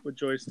with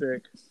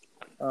Joystick.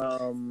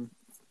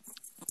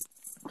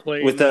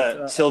 Played with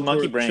Chilled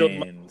Monkey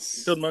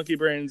Brains. Chilled Monkey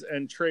Brains,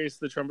 and Trace,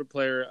 the trumpet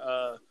player,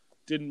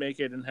 didn't make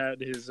it and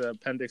had his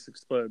appendix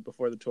explode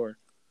before the tour.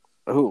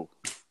 Oh,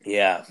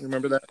 yeah.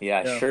 Remember that?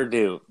 Yeah, I sure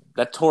do.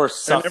 That tour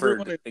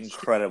suffered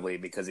incredibly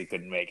because he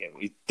couldn't make it.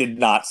 He did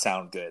not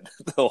sound good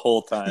the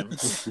whole time.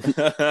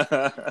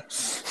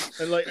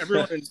 And like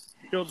everyone in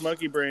Chilled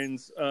Monkey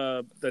Brains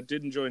that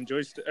didn't join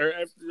Joystick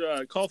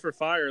or Call for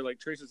Fire, like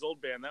Trace's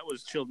old band, that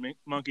was Chilled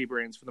Monkey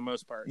Brains for the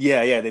most part.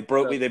 Yeah. They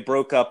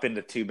broke up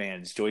into two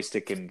bands,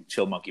 Joystick and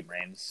Chilled Monkey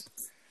Brains.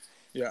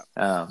 Yeah.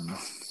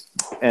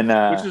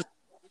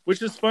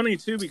 Which is funny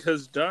too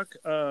because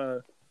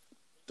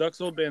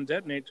Duck's old band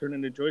Detonate turned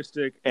into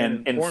Joystick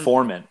and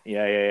Informant.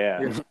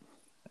 Yeah.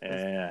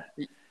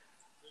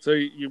 So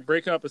you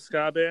break up a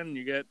ska band and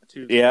you get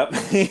to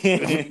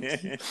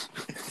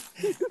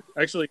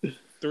actually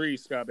 3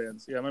 ska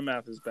bands. Yeah, my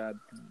math is bad.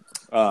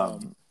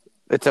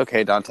 It's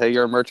okay, Dante.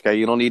 You're a merch guy.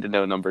 You don't need to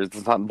know numbers.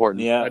 It's not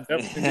important. Yeah, I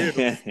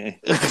definitely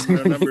do.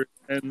 Know numbers,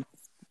 and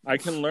I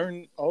can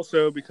learn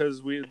also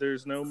because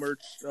there's no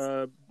merch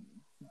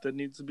that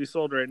needs to be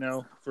sold right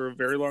now for a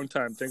very long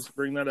time. Thanks for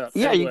bringing that up.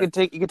 Yeah, anyway.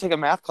 you could take a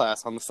math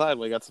class on the side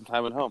while you got some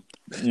time at home.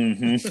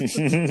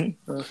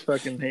 Mm-hmm. I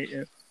fucking hate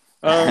you.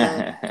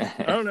 I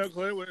don't know,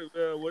 Clay.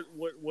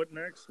 What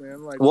next,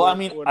 man? Like, well,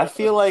 I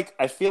feel like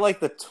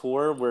the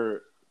tour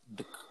where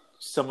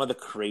some of the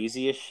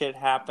craziest shit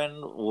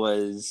happened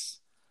was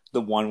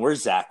the one where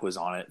Zach was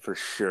on it for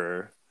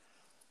sure.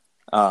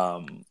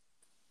 I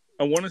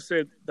want to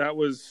say that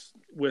was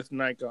with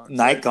Nightgaunts.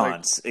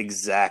 Nightgaunts,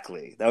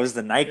 exactly. That was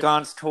the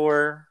Nightgaunts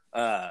tour.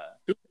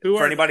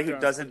 For anybody who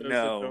doesn't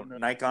know,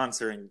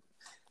 Nightgaunts are an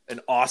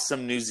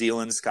awesome New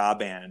Zealand ska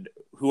band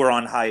who are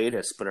on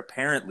hiatus, but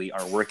apparently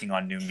are working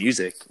on new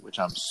music, which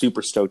I'm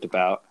super stoked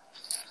about.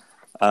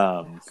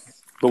 But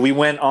we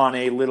went on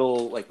a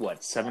little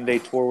 7-day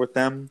tour with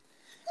them.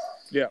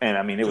 Yeah, and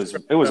I mean it was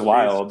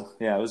wild.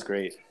 Yeah, it was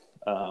great.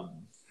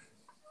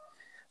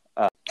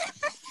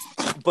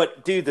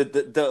 But dude,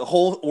 the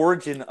whole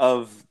origin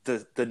of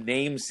the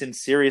name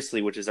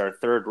Sinceriously, which is our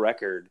third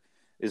record,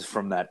 is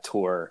from that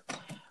tour,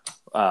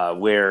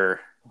 where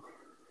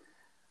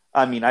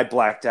I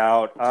blacked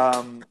out.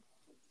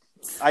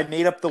 I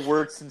made up the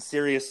word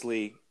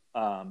Sinceriously.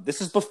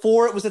 This is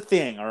before it was a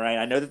thing. All right,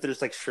 I know that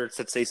there's shirts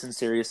that say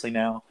Sinceriously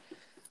now,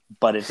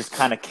 but it just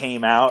kind of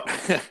came out.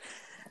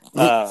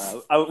 All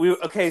right.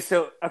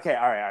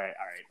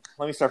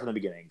 Let me start from the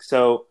beginning.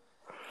 So,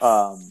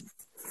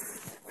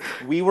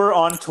 we were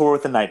on tour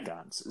with the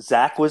Nightgaunts.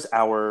 Zach was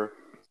our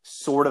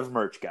sort of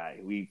merch guy.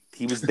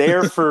 He was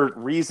there for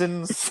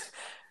reasons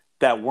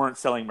that weren't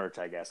selling merch,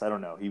 I guess. I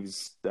don't know. He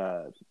was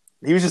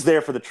just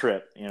there for the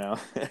trip, you know.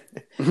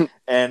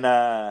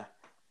 And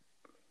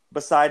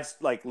besides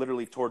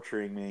literally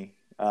torturing me,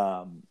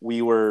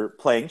 we were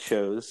playing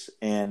shows,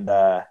 and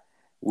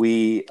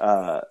we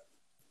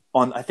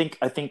on I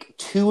think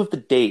 2 of the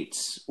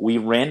dates we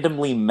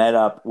randomly met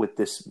up with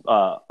this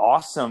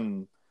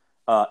awesome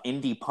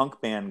indie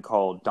punk band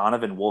called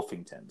Donovan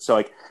Wolfington.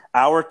 So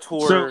our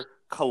tour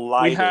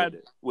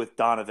collided with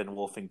Donovan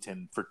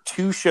Wolfington for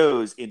 2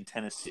 shows in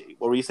Tennessee.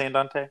 What were you saying,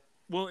 Dante?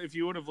 Well, if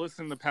you would have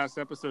listened to past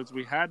episodes,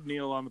 we had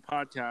Neil on the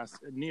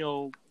podcast, and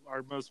Neil,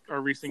 our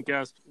recent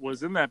guest,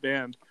 was in that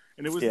band,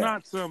 and it was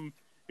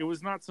it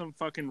was not some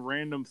fucking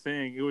random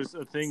thing. It was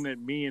a thing that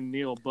me and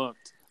Neil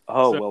booked.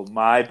 Oh, well,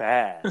 my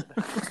bad.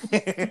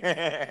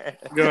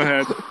 Go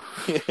ahead.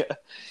 Yeah.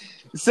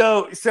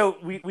 So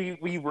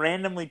we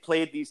randomly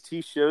played these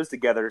two shows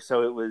together.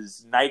 So it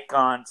was Night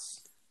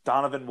Gaunts,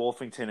 Donovan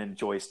Wolfington, and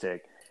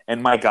Joystick.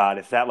 And my God,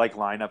 if that like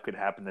lineup could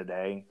happen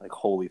today, like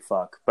holy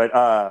fuck.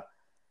 But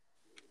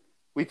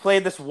we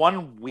played this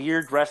one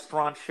weird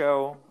restaurant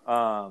show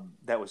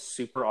that was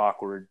super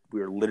awkward.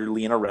 We were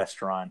literally in a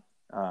restaurant.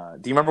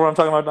 Do you remember what I'm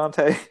talking about,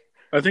 Dante?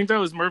 I think that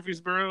was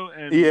Murfreesboro.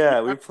 And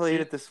yeah, we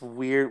played at this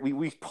weird.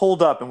 We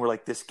pulled up and we're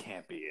like, this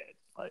can't be it.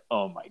 Like,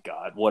 oh my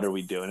God, what are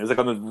we doing? It was like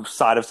on the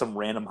side of some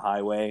random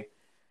highway.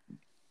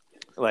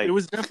 Like it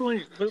was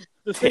definitely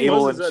the table thing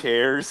was and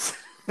chairs.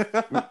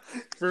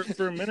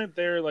 for a minute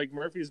there, like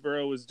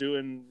Murfreesboro was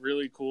doing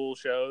really cool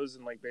shows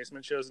and like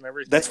basement shows and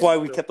everything. That's why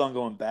we kept on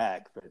going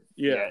back. But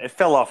yeah, it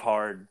fell off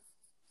hard.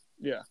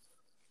 Yeah.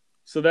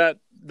 So that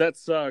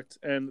sucked,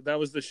 and that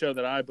was the show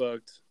that I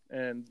booked,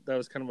 and that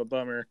was kind of a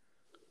bummer.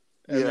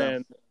 And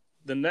then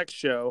the next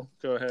show,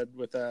 go ahead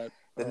with that.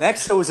 The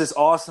next show was this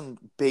awesome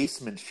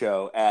basement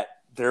show at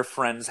their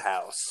friend's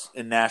house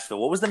in Nashville.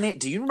 What was the name?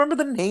 Do you remember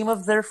the name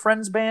of their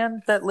friend's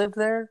band that lived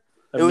there?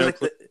 It was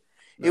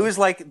it was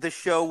like the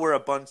show where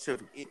it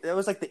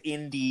was like the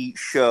indie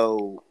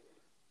show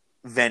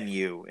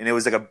venue, and it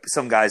was like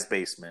some guy's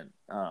basement.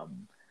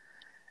 And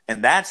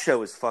that show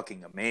was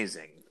fucking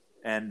amazing.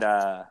 And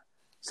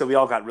so we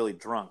all got really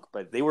drunk,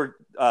 but they were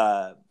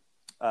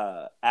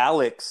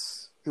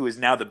Alex, who is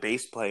now the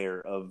bass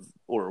player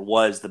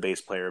was the bass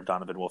player of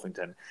Donovan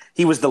Wolfington.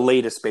 He was the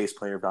latest bass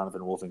player of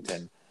Donovan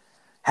Wolfington.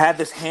 Had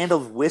this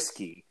handled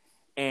whiskey,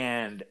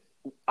 and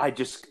I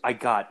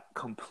got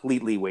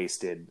completely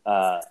wasted.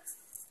 And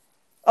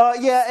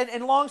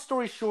long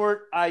story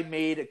short, I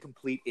made a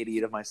complete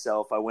idiot of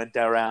myself. I went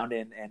around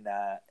and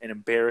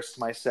embarrassed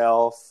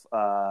myself,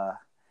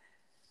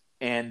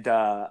 and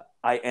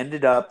I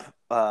ended up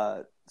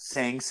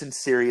saying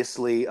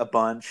Sinceriously a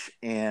bunch,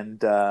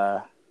 and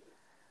I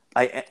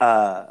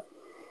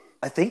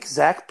think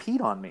Zach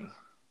peed on me.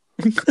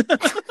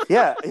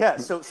 Yeah.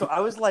 So I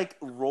was like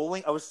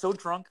rolling. I was so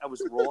drunk. I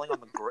was rolling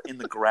in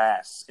the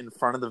grass in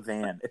front of the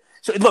van.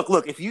 So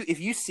look. If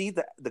you see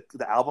the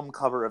album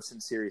cover of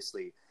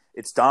Sinceriously,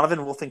 it's Donovan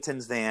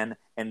Wolfington's van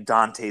and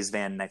Dante's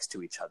van next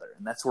to each other,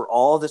 and that's where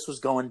all this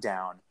was going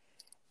down.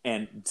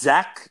 And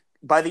Zach,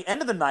 by the end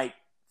of the night,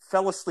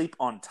 fell asleep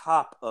on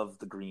top of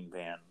the green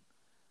van,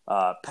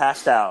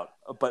 passed out.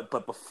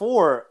 But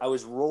before, I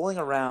was rolling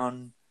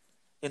around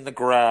in the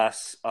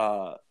grass,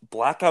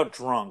 blackout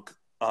drunk.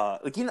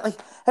 Have you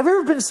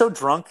ever been so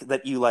drunk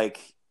that you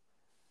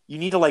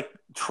need to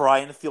try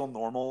and feel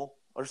normal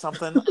or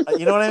something?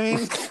 You know what I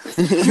mean?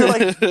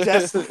 You're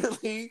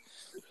desperately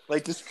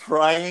just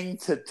trying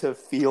to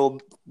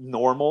feel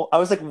normal. I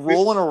was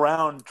rolling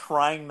around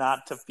trying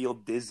not to feel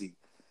dizzy,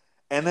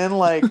 and then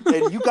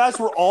and you guys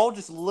were all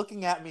just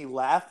looking at me,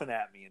 laughing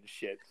at me and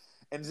shit.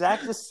 And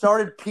Zach just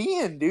started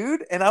peeing,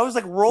 dude. And I was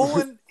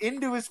rolling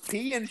into his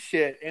pee and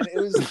shit. And it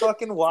was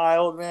fucking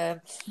wild,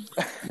 man.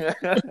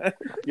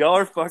 Y'all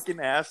are fucking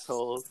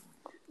assholes.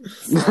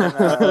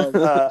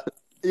 And,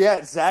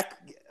 Zach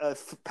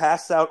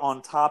passed out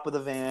on top of the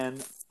van.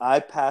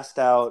 I passed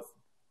out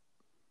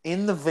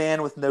in the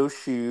van with no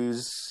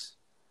shoes.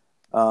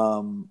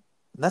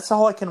 That's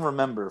all I can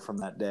remember from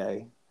that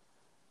day.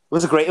 It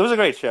was a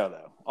great show,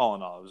 though. All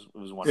in all, it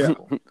was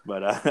wonderful. Yeah.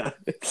 But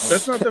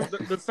that's not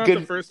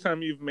the first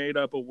time you've made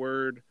up a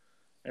word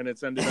and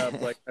it's ended up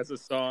as a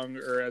song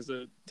or as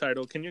a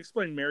title. Can you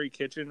explain Mary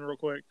Kitchen real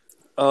quick?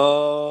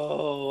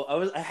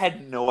 Oh, I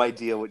had no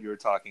idea what you were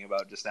talking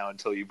about just now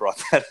until you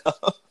brought that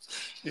up.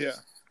 Yeah.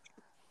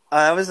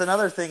 It was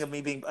another thing of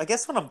me being. I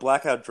guess when I'm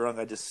blackout drunk,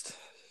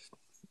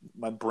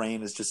 my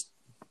brain is just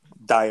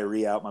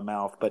diarrhea out my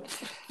mouth. But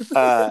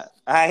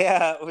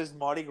I was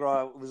Mardi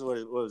Gras.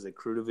 What was it?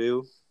 Crew de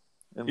Vue.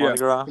 In Mardi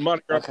Gras?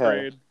 Mardi Gras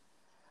parade.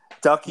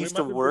 Duck used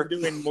to work.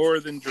 Doing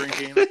more than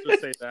drinking. Let's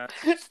just say that.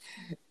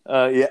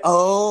 Yeah.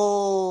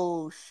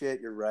 Oh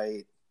shit! You're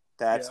right.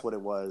 That's what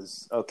it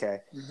was. Okay.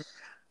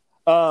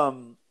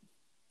 Mm-hmm.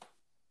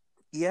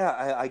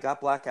 Yeah, I got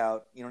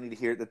blackout. You don't need to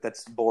hear that.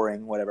 That's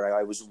boring. Whatever.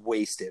 I was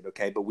wasted.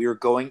 Okay, but we were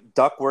going.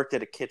 Duck worked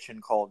at a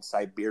kitchen called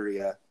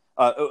Siberia.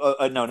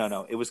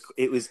 No. It was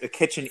a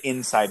kitchen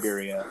in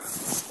Siberia,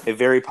 a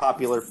very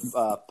popular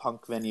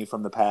punk venue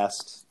from the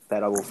past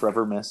that I will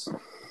forever miss.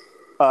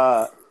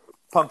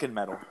 Punk and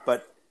metal.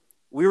 But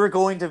we were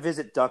going to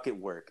visit Duck at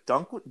work.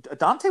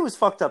 Dante was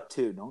fucked up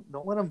too.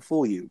 Don't let him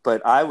fool you.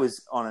 But I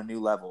was on a new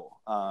level.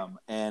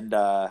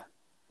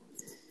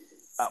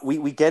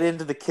 We get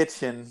into the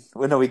kitchen.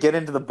 We get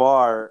into the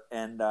bar,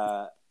 and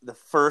the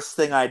first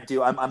thing I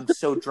do, I'm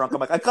so drunk. I'm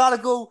like, I gotta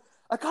go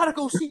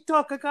see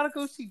Duck.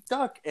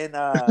 And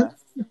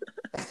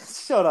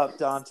shut up,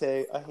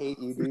 Dante. I hate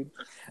you, dude.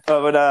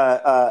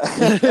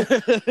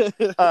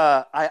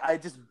 I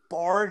just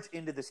barge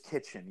into this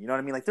kitchen. You know what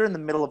I mean? They're in the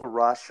middle of a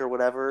rush or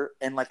whatever,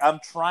 and I'm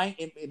trying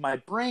in my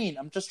brain.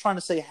 I'm just trying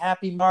to say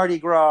Happy Mardi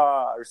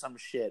Gras or some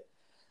shit.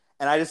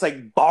 and I just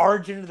like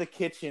barge into the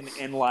kitchen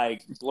and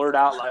like blurt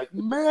out like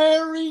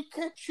 "Mary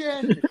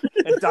Kitchen,"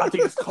 and Dante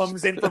just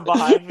comes in from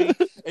behind me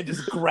and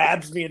just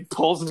grabs me and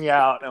pulls me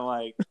out. And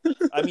like,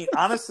 I mean,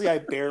 honestly, I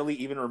barely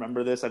even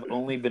remember this. I've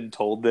only been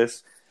told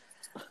this,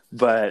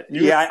 but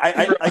yeah,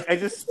 I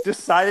just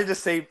decided to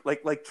say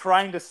like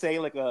trying to say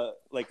like a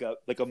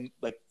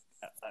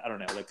I don't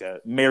know, like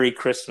a Merry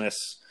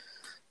Christmas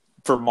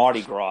for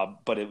Mardi Gras,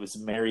 but it was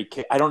Mary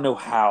Kitchen. I don't know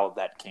how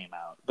that came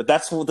out, but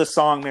that's what the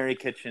song Mary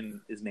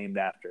Kitchen is named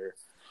after.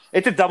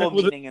 It's a double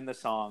meaning in the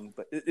song,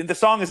 but the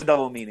song is a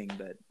double meaning.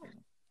 But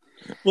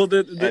well,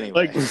 anyway.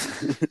 like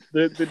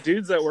the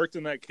dudes that worked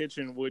in that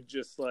kitchen would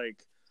just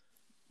like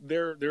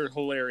they're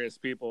hilarious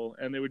people,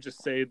 and they would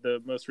just say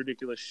the most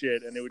ridiculous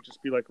shit, and it would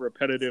just be like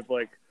repetitive,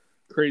 like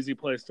crazy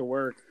place to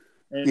work.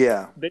 And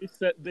yeah, they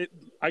said that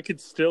I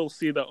could still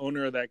see the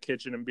owner of that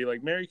kitchen and be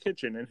like, "Merry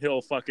Kitchen," and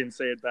he'll fucking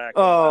say it back.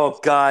 Oh,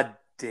 god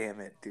damn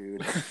it,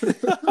 dude.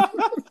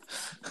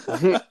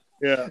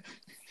 Yeah.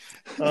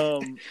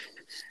 No,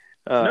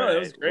 it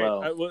was great.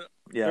 Well,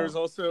 yeah. There was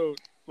also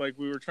like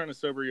we were trying to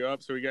sober you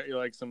up, so we got you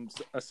like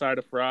a side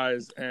of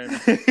fries, and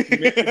you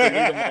made me eat them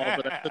all.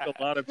 But I took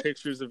a lot of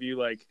pictures of you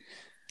like.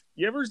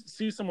 You ever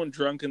see someone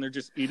drunk and they're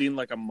just eating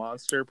like a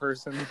monster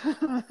person,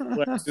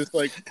 like just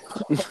like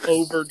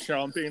over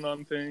chomping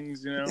on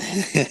things, you know?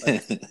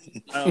 Like,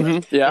 I don't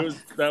know. Yeah,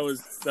 that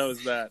was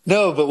that.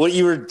 No, but what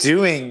you were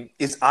doing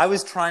is I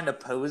was trying to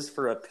pose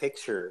for a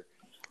picture,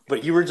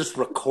 but you were just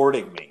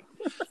recording me.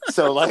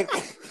 So like,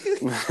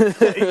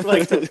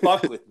 like to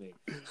fuck with me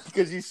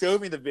because you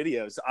showed me the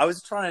videos. I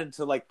was trying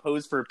to like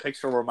pose for a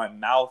picture where my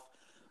mouth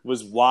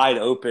was wide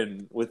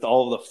open with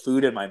all the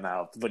food in my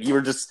mouth, but you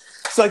were just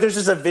so like there's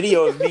just a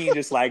video of me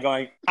just like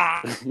going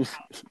ah.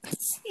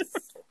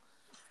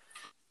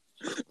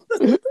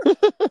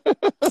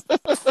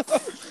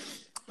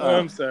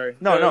 I'm sorry.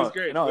 No, it was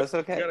great. No, but it's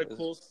okay. You got a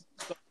cool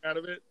stuff out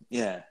of it.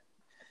 Yeah.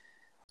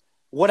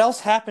 What else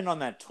happened on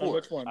that tour? On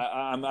which one?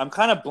 I'm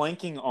kind of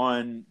blanking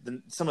on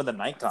some of the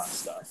Nikon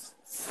stuff.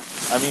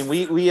 I mean,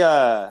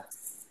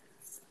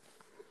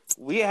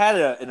 we had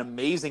an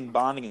amazing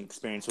bonding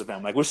experience with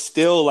them. Like we're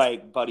still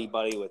like buddy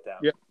with them.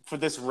 Yep. For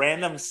this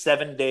random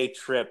 7-day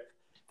trip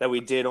that we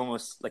did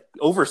almost like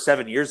over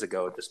 7 years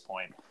ago at this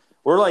point.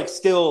 We're like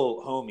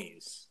still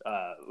homies.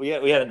 We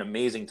had an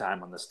amazing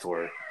time on this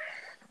tour.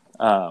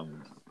 I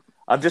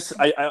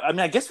mean,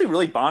 I guess we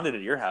really bonded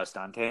at your house,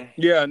 Dante.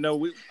 Yeah, no,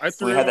 when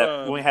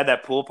we had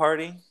that pool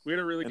party. We had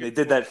a really and good they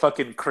did that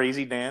fucking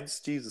crazy dance.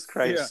 Jesus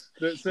Christ.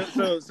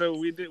 Yeah. So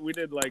we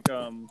did like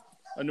a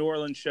New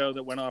Orleans show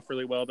that went off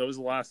really well. That was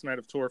the last night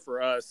of tour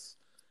for us,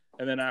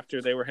 and then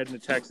after they were heading to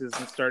Texas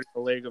and started a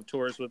leg of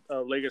shows with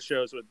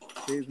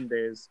Days and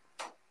Days.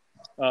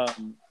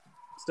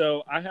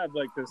 So I had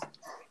like this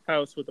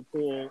house with a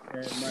pool,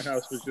 and my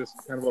house was just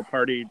kind of a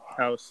party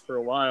house for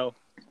a while,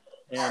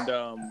 and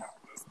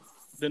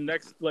the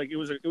next like it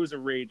was a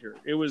rager.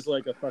 It was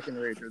like a fucking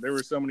rager. There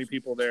were so many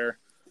people there.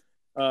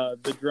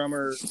 The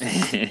drummer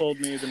told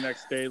me the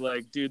next day,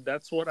 like, dude,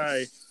 that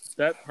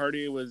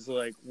party was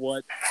like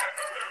what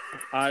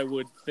I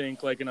would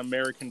think like an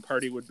American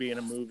party would be in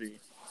a movie.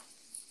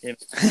 You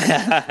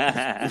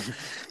know?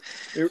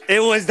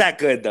 It was that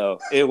good though.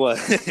 It was.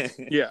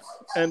 Yeah,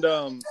 and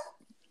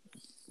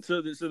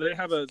so they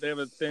have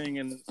a thing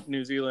in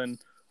New Zealand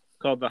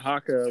called the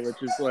haka,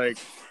 which is like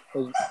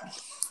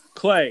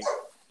Clay.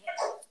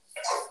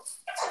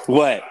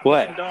 What?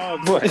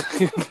 Dog. What?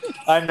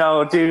 I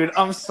know, dude.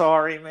 I'm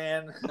sorry,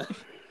 man.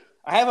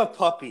 I have a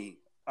puppy.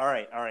 All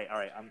right.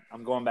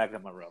 I'm going back to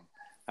my room.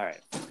 All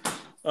right.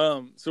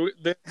 So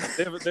they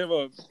have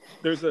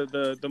there's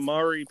the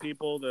Maori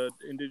people, the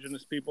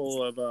indigenous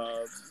people of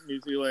New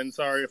Zealand.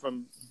 Sorry if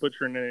I'm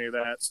butchering any of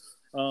that.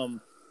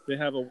 They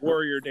have a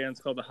warrior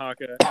dance called the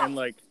haka, and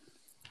like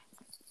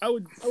I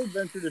would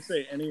venture to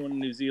say anyone in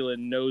New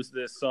Zealand knows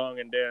this song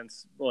and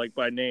dance like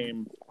by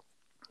name.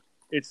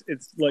 It's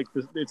like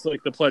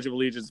the Pledge of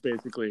Allegiance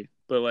basically,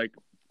 but like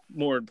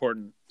more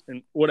important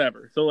and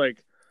whatever. So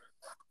like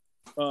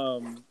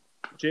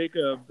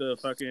Jacob, the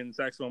fucking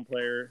saxophone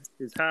player,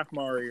 is half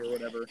Maori or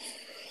whatever,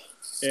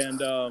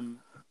 and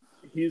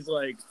he's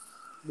like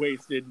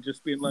wasted,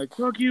 just being like,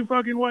 "Fuck you,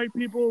 fucking white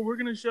people! We're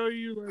gonna show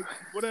you like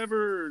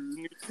whatever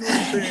new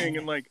thing,"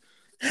 and like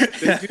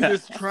they do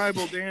this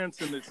tribal dance,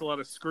 and it's a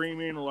lot of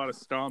screaming, a lot of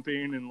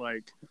stomping, and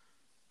like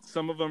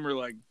some of them are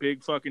like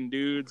big fucking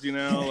dudes, you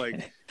know,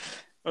 like.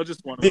 I'll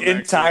just want the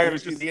entire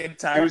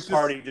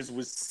party just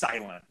was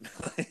silent,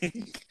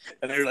 and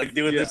they're like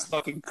doing this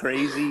fucking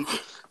crazy,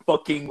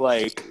 fucking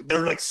like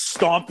they're like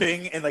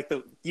stomping and like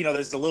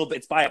there's a little bit.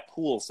 It's by a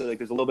pool, so like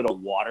there's a little bit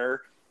of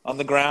water on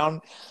the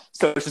ground,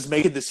 so it's just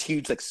making this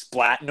huge like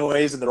splat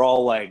noise, and they're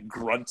all like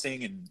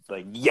grunting and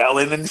like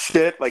yelling and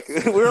shit. Like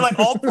we were like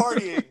all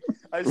partying.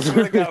 I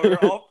swear to God, we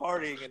were all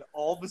partying, and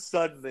all of a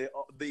sudden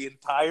the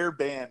entire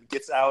band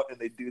gets out and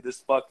they do this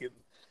fucking.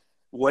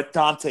 What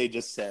Dante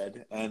just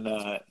said, and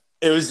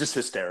it was just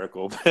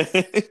hysterical.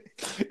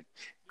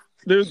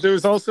 there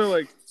was also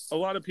like a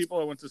lot of people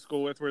I went to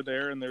school with were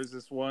there, and there's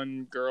this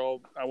one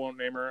girl, I won't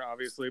name her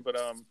obviously, but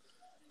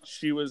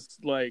she was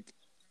like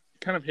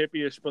kind of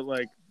hippie-ish, but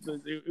like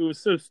it was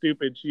so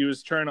stupid. She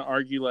was trying to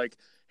argue like,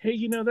 hey,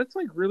 you know, that's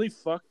like really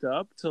fucked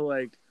up to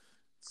like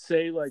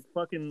say like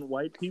fucking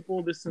white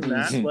people this and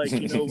that. Like,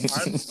 you know,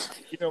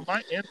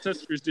 my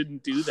ancestors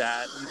didn't do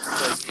that. And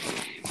it's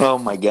like, oh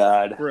my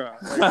god,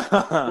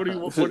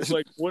 bruh,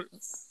 like, what?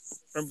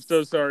 I'm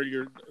so sorry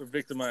you're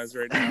victimized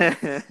right now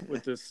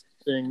with this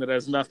thing that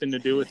has nothing to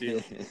do with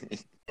you.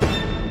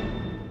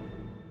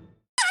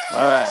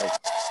 All right.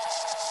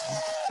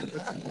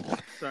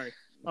 Sorry.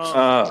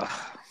 That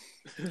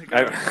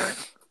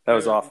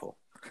was awful.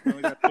 We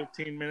only got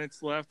 15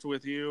 minutes left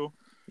with you.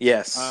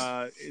 Yes.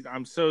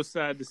 I'm so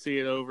sad to see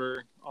it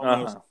over.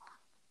 Almost.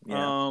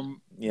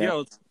 Yeah.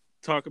 Let's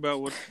talk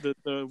about what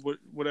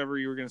whatever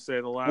you were going to say.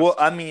 The last. Well,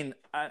 I mean,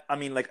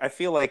 like, I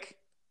feel like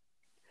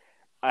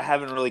I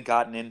haven't really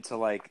gotten into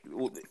like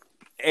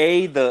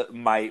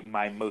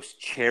my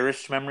most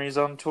cherished memories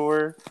on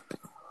tour,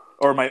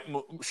 or my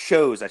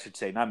shows, I should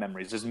say, not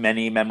memories. There's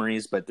many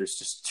memories, but there's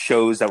just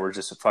shows that were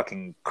just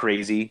fucking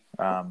crazy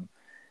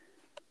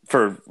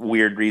for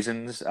weird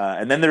reasons.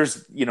 And then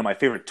there's, you know, my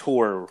favorite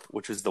tour,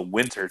 which is the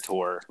winter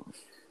tour.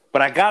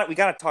 But we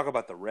got to talk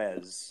about the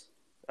Res.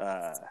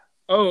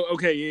 Oh,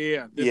 okay,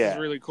 yeah. This is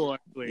really cool,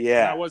 actually.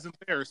 Yeah, and I wasn't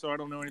there, so I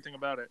don't know anything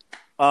about it.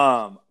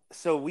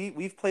 So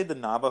we've played the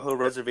Navajo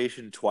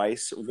Reservation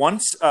twice.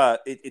 Once,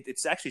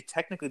 it's actually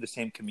technically the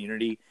same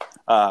community.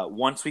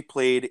 Once we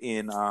played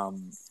in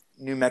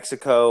New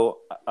Mexico,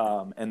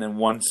 and then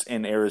once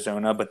in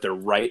Arizona, but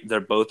they're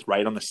both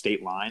right on the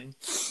state line.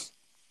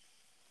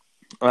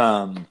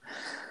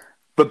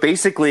 But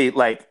basically,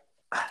 like,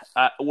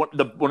 one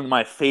of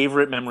my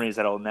favorite memories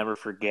that I'll never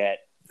forget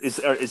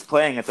is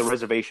playing at the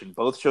reservation.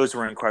 Both shows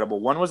were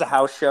incredible. One was a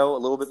house show, a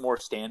little bit more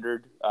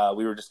standard.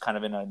 We were just kind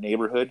of in a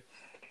neighborhood.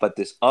 But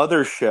this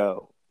other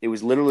show, it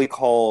was literally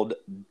called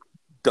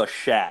The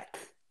Shack.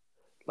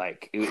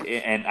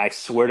 And I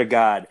swear to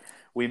God,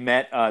 we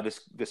met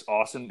this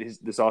awesome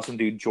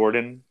dude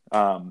Jordan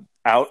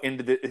out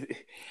into the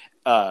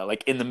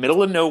like in the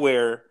middle of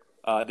nowhere.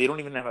 They don't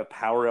even have a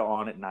power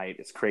on at night.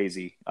 It's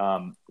crazy.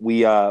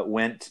 We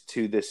went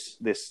to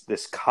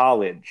this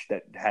college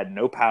that had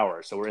no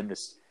power, so we're in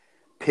this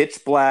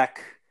pitch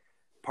black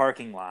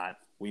parking lot.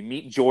 We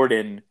meet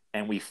Jordan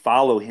and we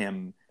follow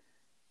him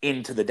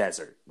into the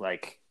desert.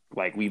 Like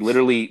we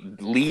literally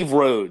leave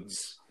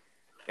Rhodes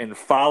and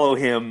follow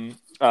him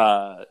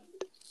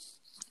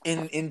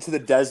into the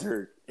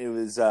desert. It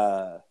was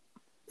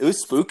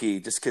spooky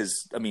just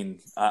because, I mean,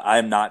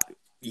 I'm not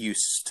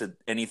used to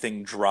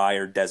anything dry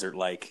or desert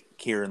like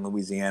here in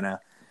Louisiana.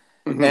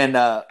 Mm-hmm.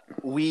 And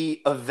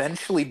we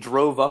eventually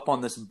drove up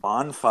on this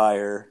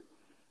bonfire,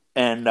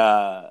 and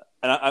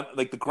I'm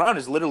like, the ground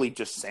is literally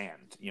just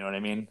sand, you know what I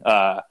mean?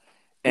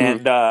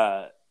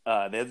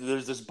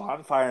 There's this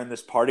bonfire and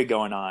this party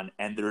going on,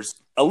 and there's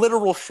a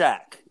literal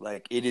shack.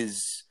 Like, it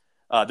is,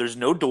 there's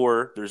no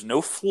door, there's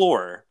no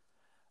floor.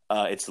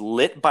 It's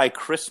lit by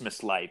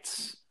Christmas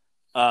lights,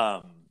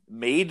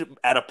 made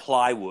out of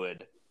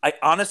plywood. I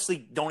honestly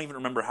don't even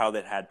remember how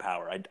that had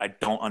power. I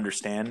don't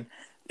understand,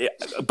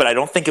 but I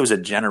don't think it was a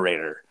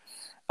generator.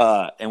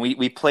 And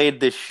we played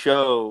this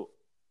show,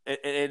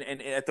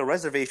 and at the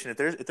reservation,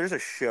 if there's a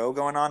show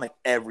going on, like,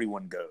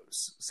 everyone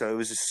goes. So it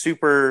was just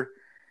super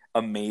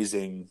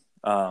amazing.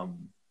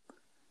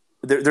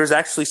 There's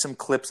actually some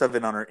clips of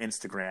it on our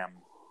Instagram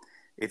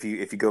if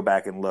you go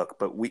back and look.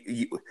 But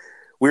we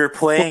were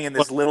playing in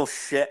this little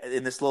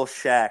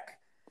shack,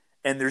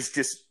 and there's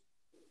just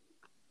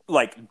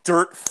like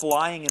dirt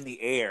flying in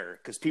the air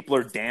because people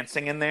are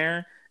dancing in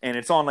there, and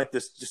it's on like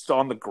this, just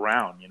on the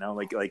ground, you know,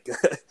 like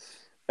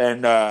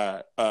and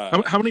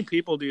how many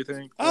people do you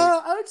think?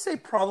 I would say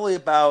probably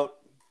about,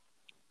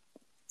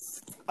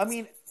 I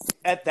mean,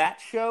 at that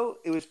show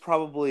it was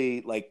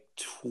probably like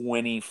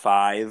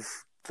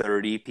 25,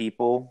 30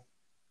 people,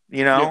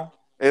 you know. Yeah.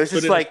 It was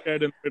just like,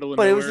 but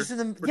it was just in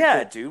the,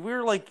 yeah, cool. Dude, we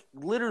were like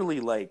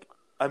literally like,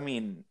 I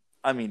mean,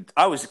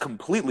 I was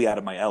completely out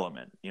of my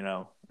element, you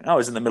know. I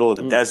was in the middle of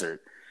the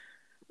desert,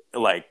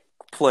 like,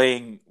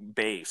 playing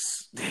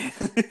bass.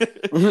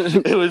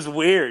 It was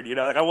weird, you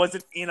know. Like, I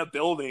wasn't in a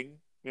building,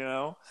 you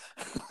know.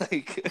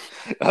 Like,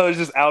 I was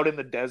just out in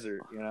the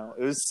desert, you know.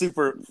 It was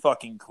super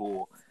fucking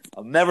cool.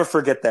 I'll never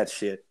forget that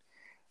shit.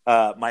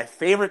 My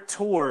favorite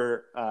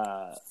tour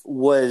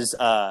was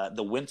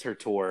the winter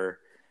tour.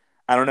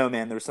 I don't know,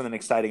 man. There was something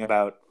exciting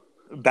about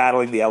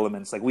battling the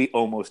elements. Like, we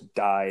almost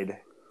died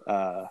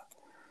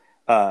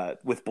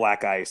with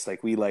Black Ice.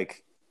 Like,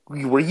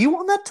 were you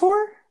on that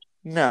tour?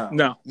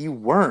 No, you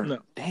weren't. No.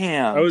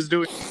 Damn, I was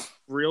doing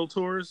real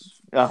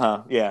tours.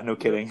 Yeah, no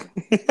kidding.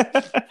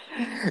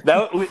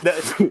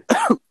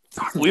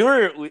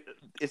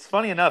 It's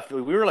funny enough.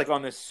 We were like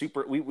on this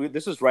super.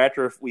 This was right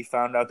after we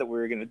found out that we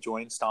were going to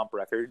join Stomp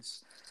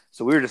Records,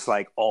 so we were just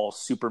like all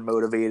super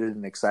motivated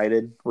and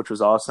excited, which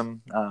was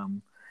awesome.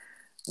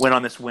 Went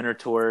on this winter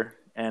tour,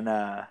 and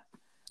I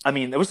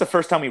mean, it was the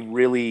first time we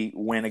really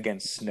went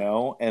against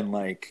snow, and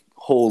like,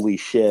 holy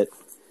shit.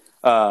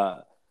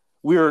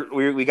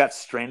 We got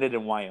stranded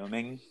in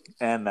Wyoming,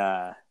 and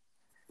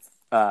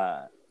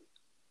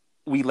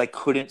we like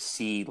couldn't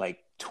see like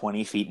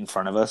 20 feet in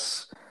front of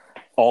us.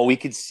 All we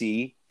could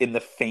see in the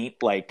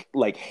faint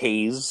like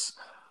haze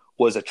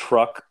was a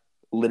truck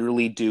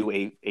literally do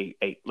a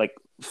like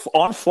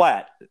on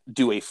flat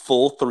do a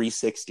full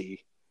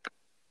 360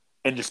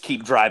 and just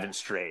keep driving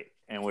straight.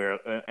 And we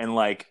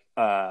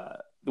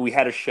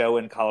had a show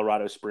in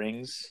Colorado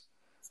Springs.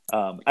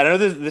 I know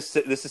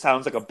this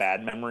sounds like a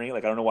bad memory.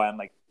 Like I don't know why I'm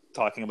like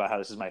talking about how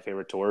this is my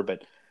favorite tour,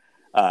 but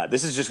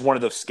this is just one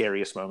of those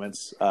scariest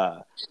moments.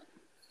 But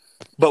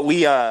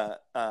we had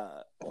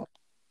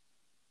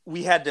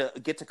to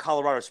get to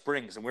Colorado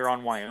Springs, and we were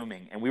on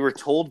Wyoming, and we were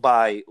told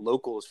by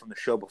locals from the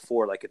show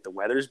before, like if the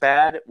weather's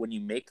bad, when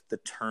you make the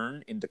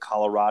turn into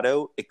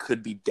Colorado, it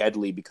could be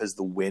deadly because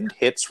the wind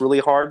hits really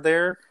hard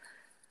there.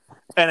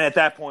 And at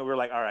that point, we were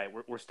like, all right,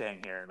 we're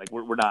staying here. Like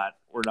we're not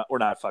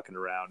fucking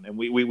around. And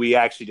we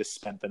actually just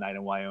spent the night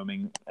in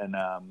Wyoming. And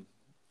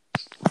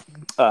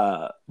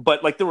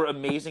but like there were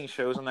amazing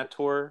shows on that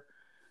tour.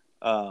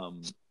 I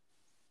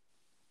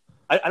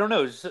don't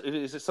know.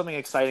 Is there something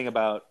exciting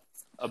about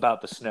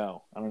the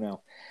snow? I don't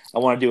know. I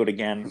want to do it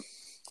again.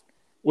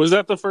 Was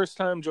that the first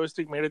time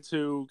Joystick made it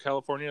to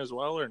California as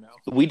well, or no?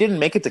 We didn't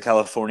make it to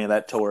California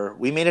that tour.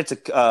 We made it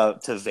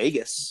to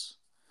Vegas.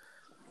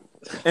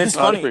 And it's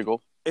funny. Pretty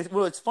cool.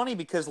 It's funny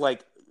because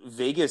like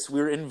Vegas,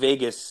 we were in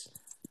Vegas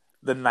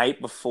the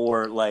night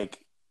before, like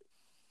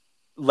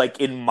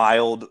in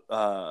mild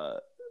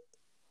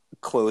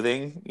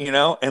clothing, you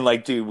know, and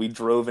like, dude, we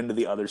drove into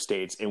the other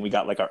states and we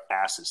got like our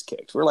asses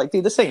kicked. We're like,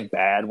 dude, this ain't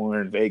bad when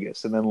we're in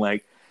Vegas, and then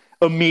like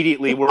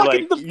immediately we're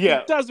like,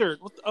 yeah, desert.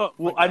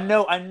 Well, I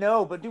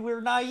know, but dude,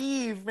 we're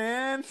naive,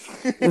 man.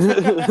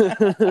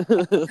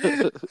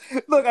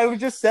 Look, I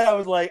just said I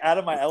was like out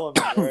of my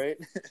element, right?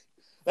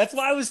 That's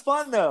why it was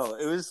fun, though.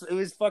 It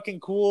was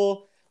fucking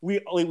cool.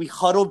 We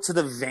huddled to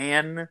the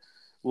van,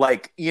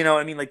 like, you know,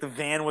 I mean, like the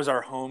van was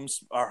our home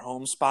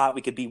spot.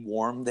 We could be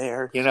warm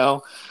there, you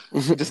know.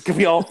 Just could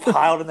be all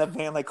piled in the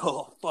van, like,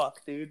 oh fuck,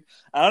 dude.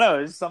 I don't know.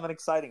 There's something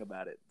exciting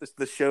about it.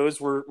 The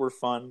shows were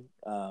fun,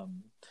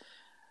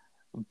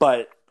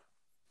 but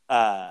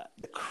the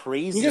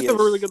craziest. You guys have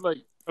a really good like.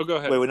 Oh, go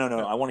ahead. Wait,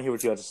 no. I want to hear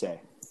what you have to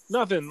say.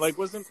 Nothing. Like,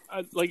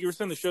 like you were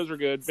saying, the shows were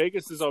good.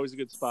 Vegas is always a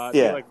good spot.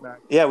 Yeah, like Max.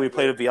 Yeah, we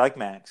played at Be Like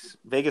Max.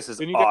 Vegas is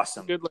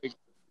awesome. Good like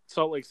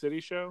Salt Lake City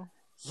show.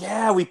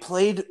 Yeah, we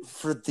played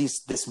for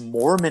this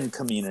Mormon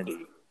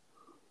community.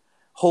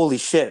 Holy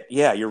shit!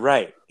 Yeah, you're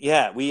right.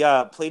 Yeah, we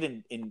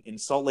played in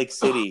Salt Lake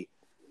City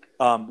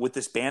with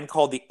this band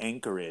called the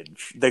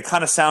Anchorage. They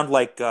kind of sound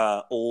like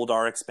old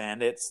RX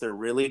Bandits. They're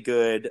really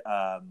good.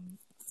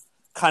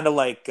 Kind of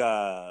like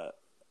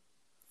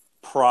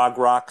prog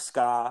rock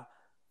ska.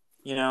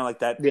 You know, like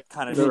that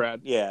kind of shit.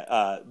 Rad.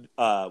 Yeah.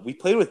 We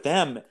played with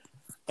them,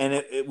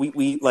 and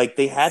we like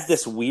they had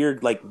this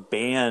weird like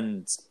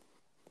band.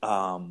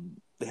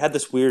 They had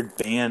this weird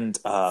band.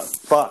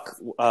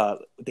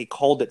 They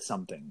called it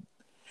something.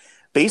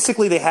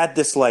 Basically, they had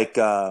this like.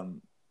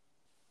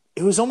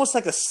 It was almost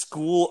like a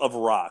school of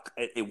rock.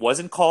 It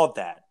wasn't called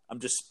that. I'm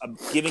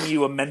giving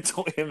you a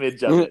mental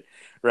image of it,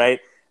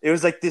 right? It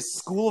was like this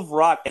school of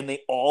rock, and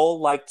they all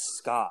liked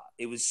ska.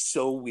 It was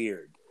so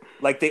weird.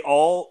 Like they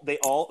all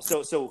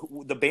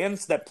so the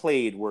bands that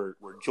played were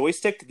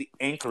Joystick, the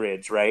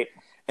Anchorage, right?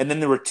 And then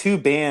there were two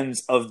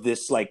bands of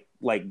this like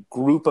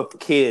group of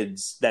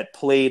kids that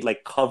played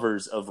like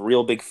covers of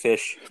Real Big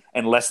Fish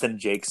and Less Than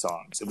Jake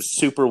songs. It was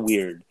super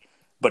weird,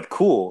 but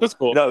cool. That's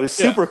cool. No, it was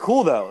super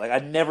cool though. Like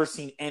I'd never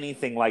seen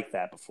anything like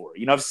that before.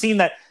 You know, I've seen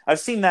that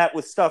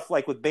with stuff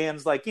like with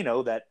bands like, you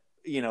know, that,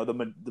 you know,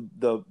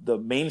 the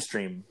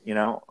mainstream, you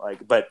know,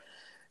 like, but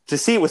to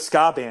see it with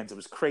ska bands, it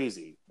was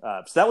crazy.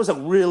 So that was a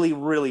really,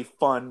 really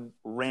fun,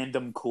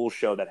 random, cool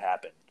show that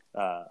happened.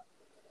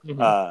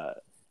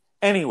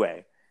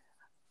 Anyway,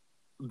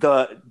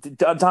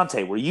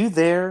 Dante, were you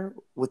there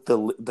with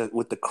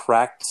the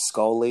cracked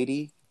skull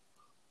lady?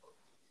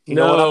 You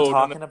know what I'm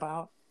talking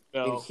about?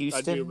 No, in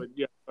Houston? I do, but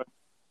yeah.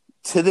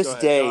 To this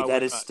day,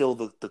 that is still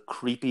the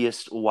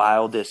creepiest,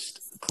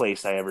 wildest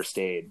place I ever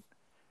stayed.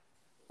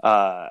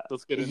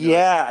 Let's get into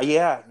it.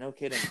 Yeah, no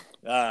kidding.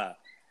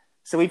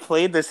 So we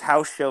played this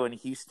house show in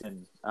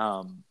Houston,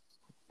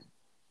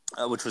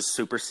 which was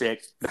super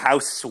sick. The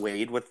house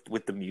swayed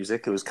with the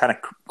music. It was kind of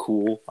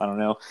cool. I don't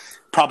know.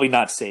 Probably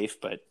not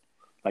safe, but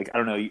like I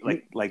don't know.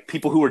 Like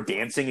people who were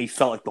dancing, you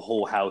felt like the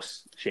whole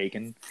house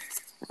shaking.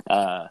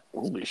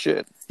 Holy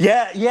shit!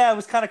 Yeah, it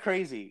was kind of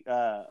crazy.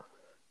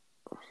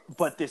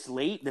 But there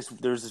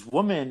was this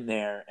woman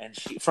there, and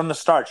she from the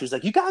start she was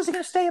like, "You guys are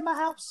gonna stay in my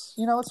house.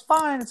 You know, it's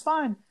fine.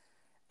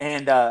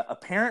 And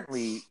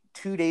apparently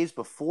 2 days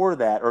before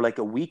that, or like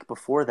a week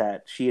before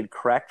that, she had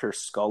cracked her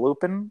skull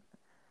open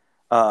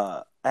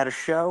at a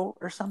show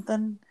or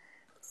something,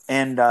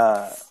 and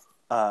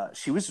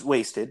she was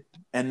wasted,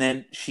 and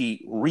then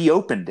she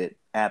reopened it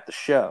at the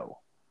show.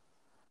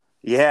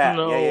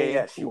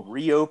 Yeah. She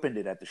reopened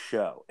it at the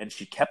show, and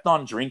she kept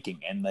on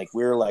drinking, and like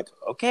we were like,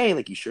 okay,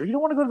 like you sure you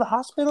don't want to go to the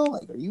hospital?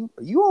 Like, are you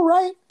all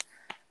right?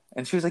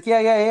 And she was like,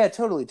 yeah,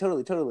 totally.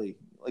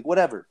 like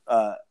whatever.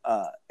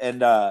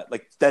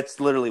 Like that's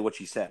literally what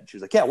she said. She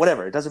was like, yeah,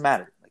 whatever, it doesn't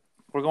matter. Like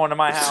we're going to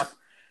my house.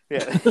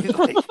 Yeah,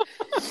 like,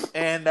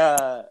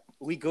 and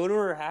we go to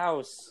her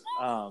house,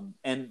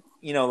 and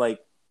like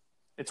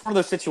it's one of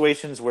those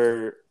situations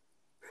where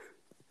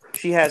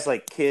she has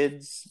like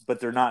kids, but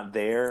they're not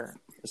there.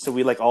 So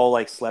we like all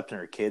like slept in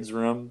her kids'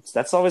 room. So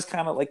that's always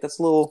kind of like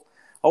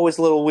always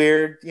a little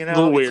weird,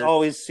 It's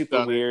always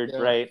super weird,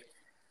 right?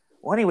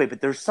 Well, anyway,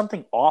 but there's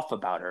something off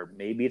about her.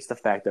 Maybe it's the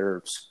fact that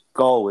her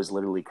skull was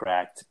literally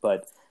cracked,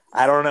 but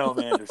I don't know,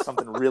 man. There's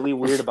something really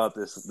weird about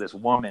this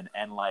woman.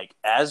 And like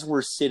as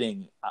we're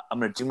sitting,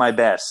 I'm gonna do my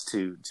best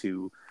to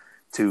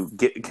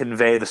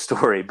convey the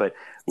story, but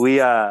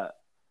we're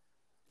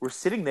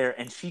sitting there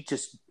and she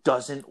just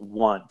doesn't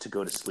want to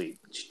go to sleep,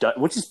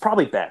 which is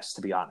probably best,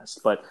 to be honest.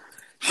 But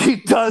she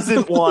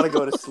doesn't want to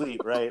go to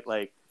sleep, right?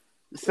 Like,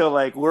 so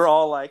like we're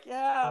all like,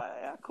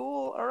 yeah,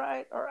 cool, all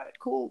right,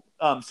 cool.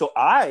 So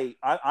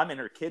I'm in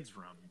her kids'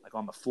 room, like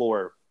on the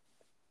floor,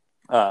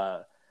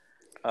 and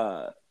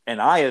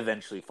I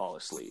eventually fall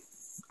asleep.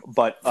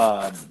 But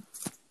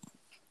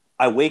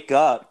I wake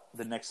up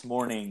the next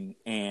morning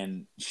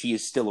and she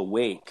is still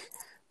awake,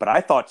 but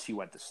I thought she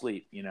went to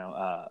sleep,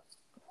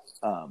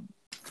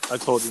 I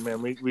told you,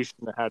 man, we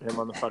shouldn't have had him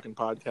on the fucking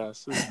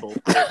podcast. This is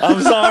bullshit.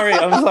 I'm sorry.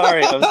 All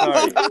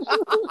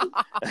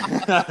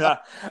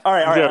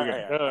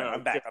right.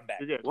 I'm back.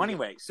 Well,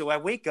 anyway, so I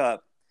wake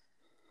up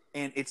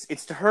and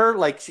it's to her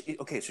like, so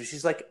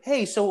she's like,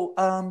 hey, so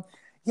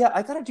yeah,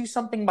 I gotta do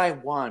something by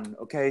 1.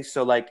 Okay,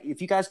 so like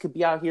if you guys could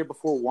be out here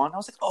before 1, I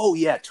was like, oh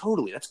yeah,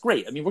 totally, that's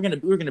great. I mean, we're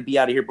gonna be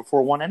out of here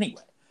before 1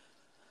 anyway.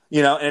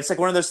 And it's like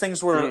one of those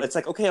things where it's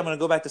like, okay, I'm going to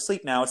go back to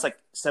sleep now. It's like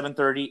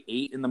 7:30,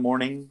 8 in the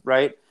morning,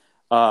 right?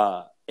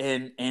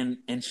 And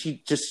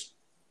she just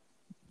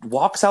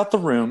walks out the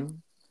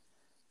room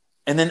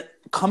and then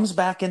comes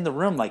back in the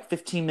room like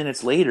 15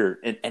 minutes later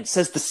and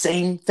says the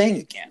same thing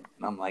again.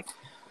 And I'm like,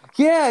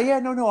 yeah,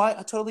 no,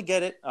 I totally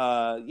get it.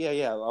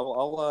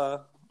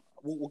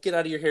 We'll get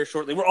out of your hair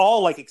shortly. We're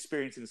all like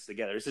experiencing this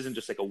together. This isn't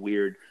just like a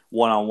weird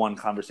one-on-one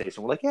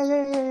conversation. We're like,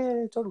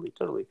 yeah, totally.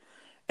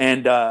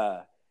 And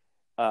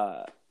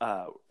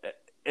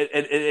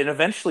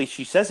eventually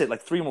she says it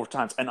like 3 more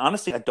times. And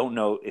honestly, I don't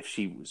know if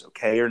she was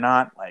okay or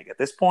not. Like at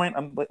this point,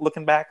 I'm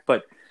looking back,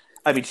 but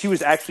I mean, she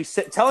was actually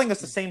telling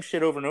us the same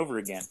shit over and over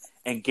again.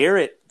 And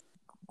Garrett,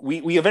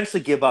 we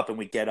eventually give up and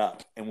we get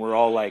up and we're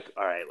all like,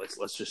 all right,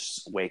 let's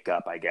just wake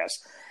up, I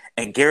guess.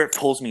 And Garrett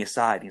pulls me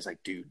aside and he's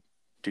like, dude,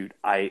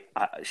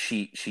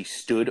 she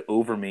stood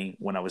over me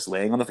when I was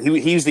laying on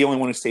he was the only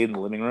one who stayed in the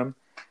living room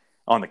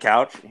on the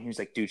couch. And he was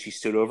like, dude, she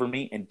stood over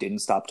me and didn't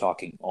stop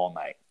talking all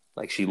night.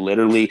 Like she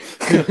literally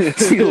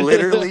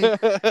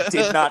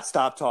did not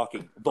stop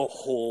talking the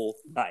whole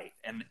night.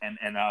 And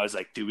I was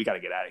like, dude, we got to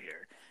get out of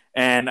here.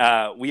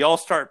 And we all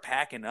start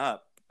packing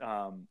up.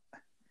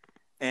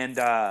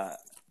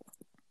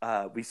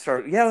 We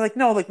start, like,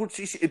 no, like, but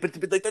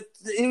like that,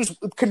 it was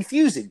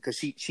confusing because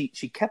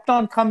she kept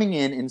on coming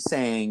in and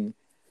saying,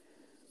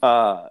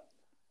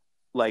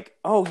 like,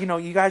 oh,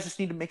 you guys just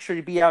need to make sure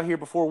you be out here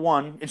before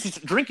 1. And she's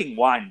drinking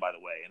wine, by the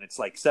way, and it's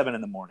like 7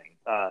 in the morning.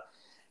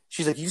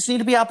 She's like, you just need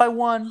to be out by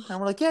 1. And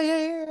we're like,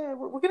 yeah.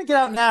 We're going to get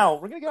out now.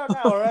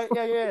 All right?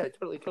 Yeah.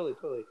 Totally.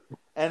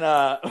 And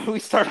we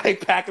start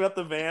like packing up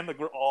the van. Like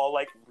we're all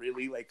like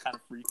really like kind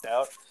of freaked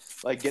out,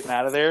 like getting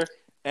out of there.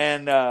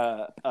 And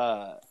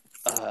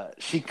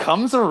she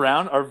comes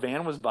around. Our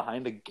van was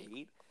behind a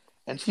gate.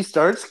 And she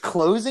starts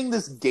closing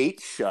this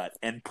gate shut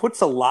and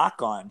puts a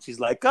lock on. She's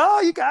like, oh,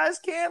 you guys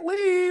can't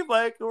leave.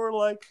 Like, we're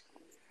like,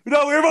 we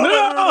were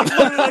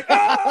like,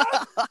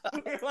 ah!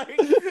 We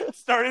like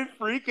started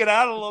freaking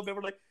out a little bit.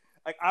 We're like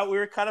we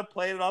were kind of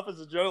playing it off as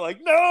a joke, like,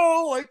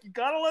 no, like you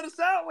gotta let us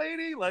out,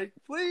 lady, like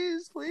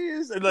please.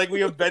 And like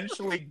we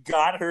eventually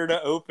got her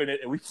to open it,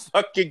 and we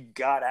fucking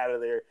got out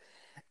of there.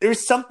 There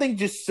was something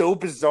just so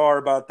bizarre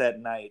about that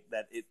night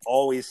that it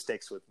always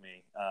sticks with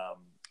me.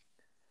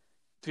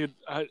 Dude,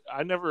 I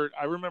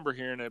remember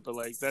hearing it, but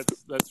like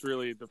that's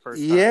really the first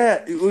time.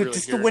 Yeah, it was really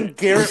just when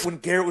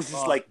Garrett was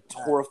just like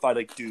horrified,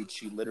 like, dude,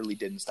 she literally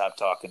didn't stop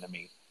talking to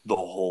me the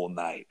whole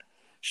night.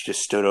 She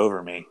just stood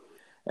over me,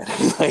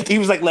 and like he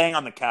was like laying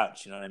on the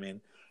couch, you know what I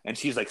mean? And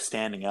she's like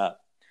standing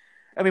up.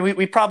 I mean,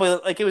 we probably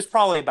like it was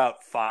probably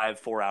about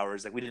 4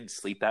 hours. Like we didn't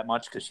sleep that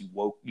much because she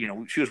woke.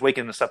 She was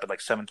waking us up at like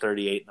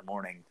 7:38 in the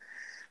morning.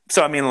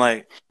 So I mean,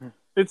 like.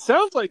 It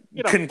sounds like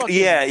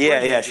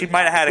yeah. She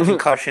might have had a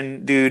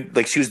concussion, dude.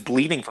 Like she was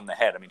bleeding from the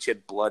head. I mean, she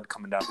had blood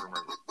coming down from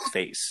her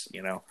face.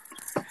 It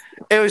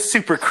was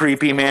super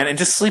creepy, man. And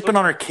just sleeping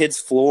on her kid's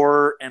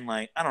floor, and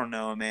like I don't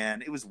know,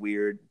 man. It was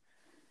weird,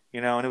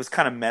 and it was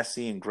kind of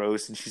messy and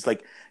gross. And she's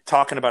like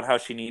talking about how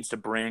she needs to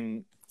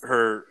bring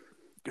her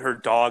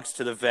dogs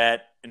to the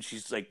vet, and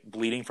she's like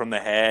bleeding from the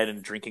head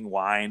and drinking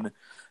wine.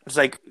 It's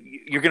like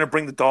you're gonna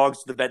bring the dogs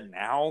to the vet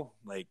now,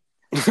 like.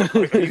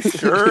 Are you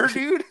sure,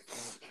 dude?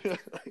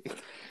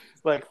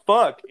 Like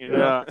fuck,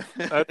 Yeah,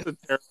 that's a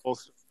terrible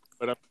story,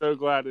 but I'm so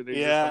glad it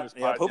exists on this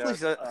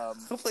podcast.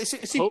 Hopefully,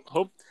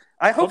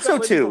 I hope so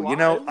too. You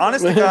know,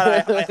 honest to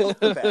God, I hope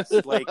the best.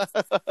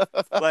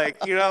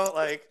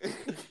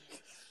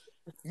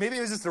 Maybe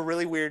it was just a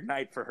really weird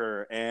night for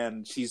her,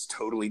 and she's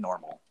totally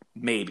normal.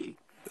 Maybe,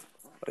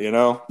 you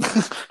know.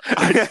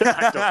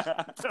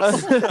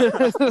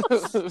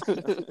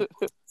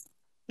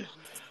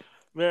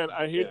 Man,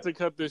 I hate to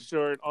cut this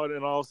short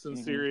in all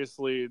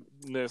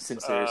sincerioususness.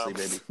 Sincerely,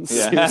 baby.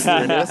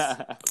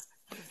 Yeah.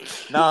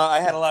 No,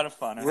 I had a lot of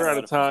fun. We're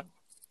out of time.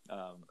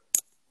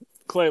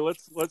 Clay,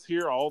 let's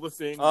hear all the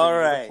things. All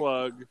right.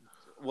 Plug.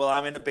 Well,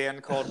 I'm in a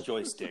band called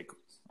Joystick.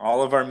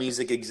 All of our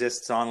music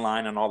exists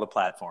online on all the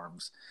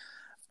platforms,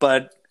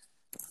 but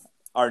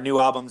our new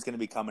album's going to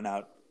be coming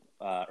out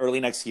early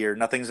next year.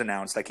 Nothing's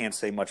announced. I can't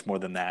say much more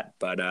than that.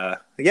 But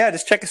yeah,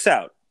 just check us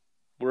out.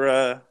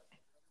 We're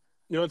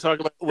You want to talk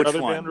about the other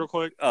band real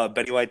quick?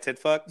 Betty White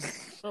Titfuck.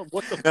 Oh,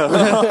 what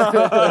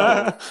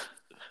the?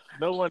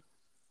 No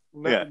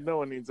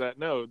one needs that.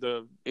 No,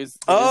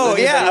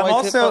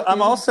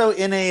 I'm also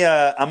in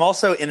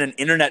an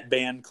internet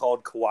band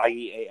called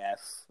Kawaii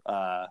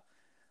AF.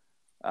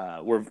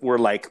 We're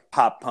like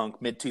pop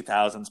punk, mid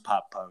 2000s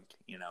pop punk.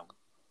 You know,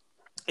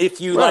 if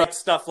you like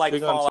stuff like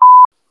Fall Out.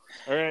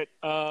 All right,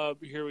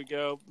 here we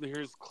go.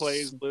 Here's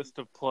Clay's list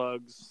of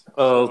plugs.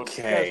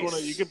 Okay, so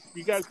you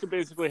guys could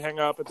basically hang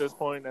up at this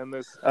point and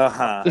this.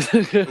 Yeah.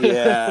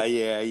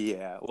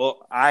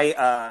 Well,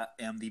 I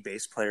am the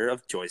bass player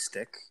of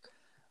Joystick.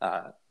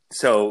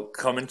 So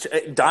come and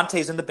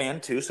Dante's in the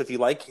band too. So if you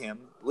like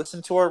him,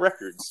 listen to our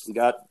records. We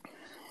got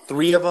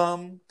 3 of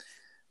them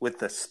with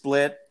the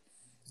split.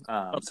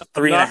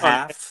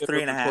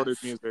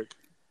 3.5. Music.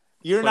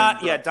 You're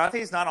not. Yeah,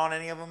 Dante's not on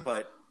any of them,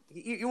 but.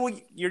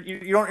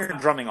 You're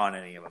drumming on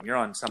any of them. You're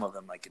on some of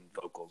them, like in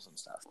vocals and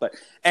stuff. But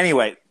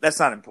anyway, that's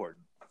not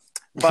important.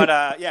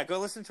 But yeah, go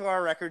listen to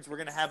our records. We're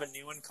gonna have a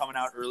new one coming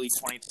out early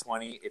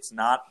 2020. It's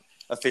not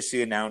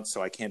officially announced,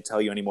 so I can't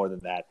tell you any more than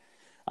that.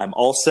 I'm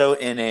also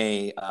in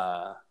a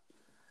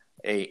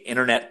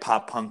internet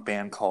pop punk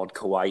band called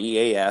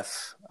Kawaii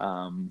AF.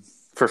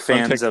 For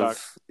fans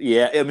of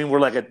I mean,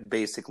 we're like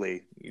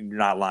basically, you're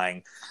not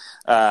lying,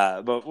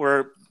 but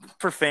we're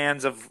for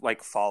fans of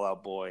like Fall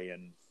Out Boy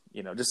and.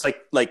 You know, just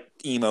like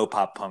emo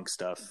pop punk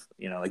stuff,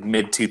 you know, like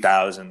mid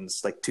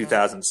 2000s, like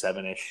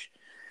 2007 ish.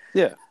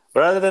 Yeah.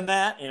 But other than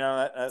that, you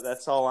know,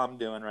 that's all I'm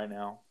doing right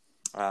now.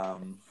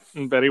 And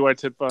Betty White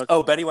Titfuck.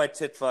 Oh, Betty White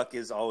Titfuck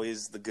is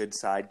always the good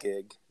side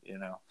gig, you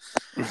know,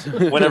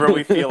 whenever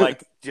we feel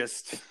like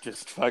just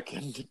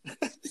fucking,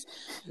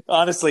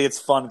 honestly, it's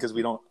fun because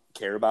we don't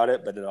care about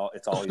it, but it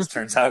always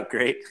turns out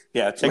great.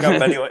 Yeah. Check out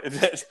Betty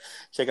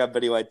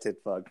White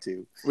Titfuck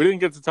too. We didn't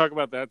get to talk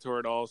about that tour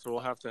at all, so we'll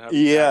have to have.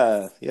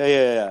 Yeah,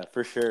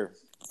 for sure.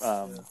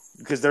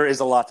 Because there is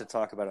a lot to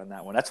talk about on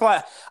that one. That's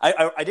why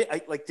I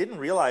didn't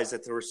realize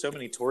that there were so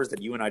many tours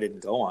that you and I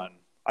didn't go on.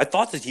 I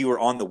thought that you were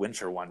on the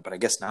winter one, but I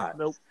guess not.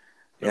 Nope.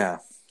 Yeah.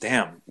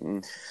 Damn.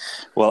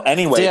 Well,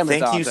 anyway,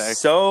 thank you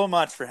so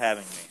much for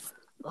having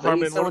me.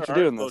 Harmon, so much for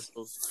doing this.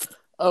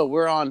 Oh,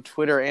 we're on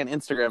Twitter and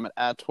Instagram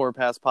at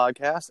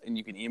TourPassPodcast, and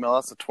you can email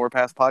us at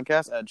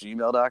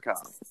tourpasspodcast@gmail.com.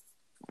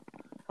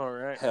 All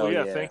right. Hell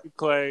yeah. Thank you,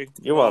 Clay.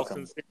 You're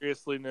welcome.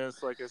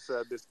 Seriousness, like I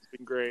said, this has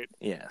been great.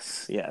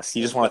 Yes.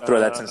 You just want to throw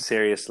that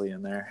seriously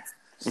in there.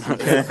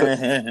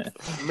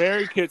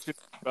 Merry Kitchen,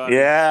 everybody.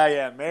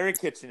 Yeah. Merry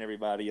Kitchen,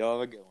 everybody. Y'all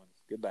have a good one.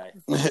 Goodbye.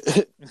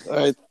 All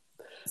right.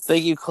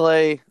 Thank you,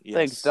 Clay. Yes.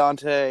 Thanks,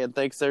 Dante, and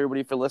thanks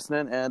everybody for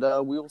listening. And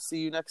we will see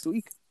you next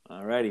week.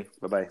 All righty.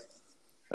 Bye-bye.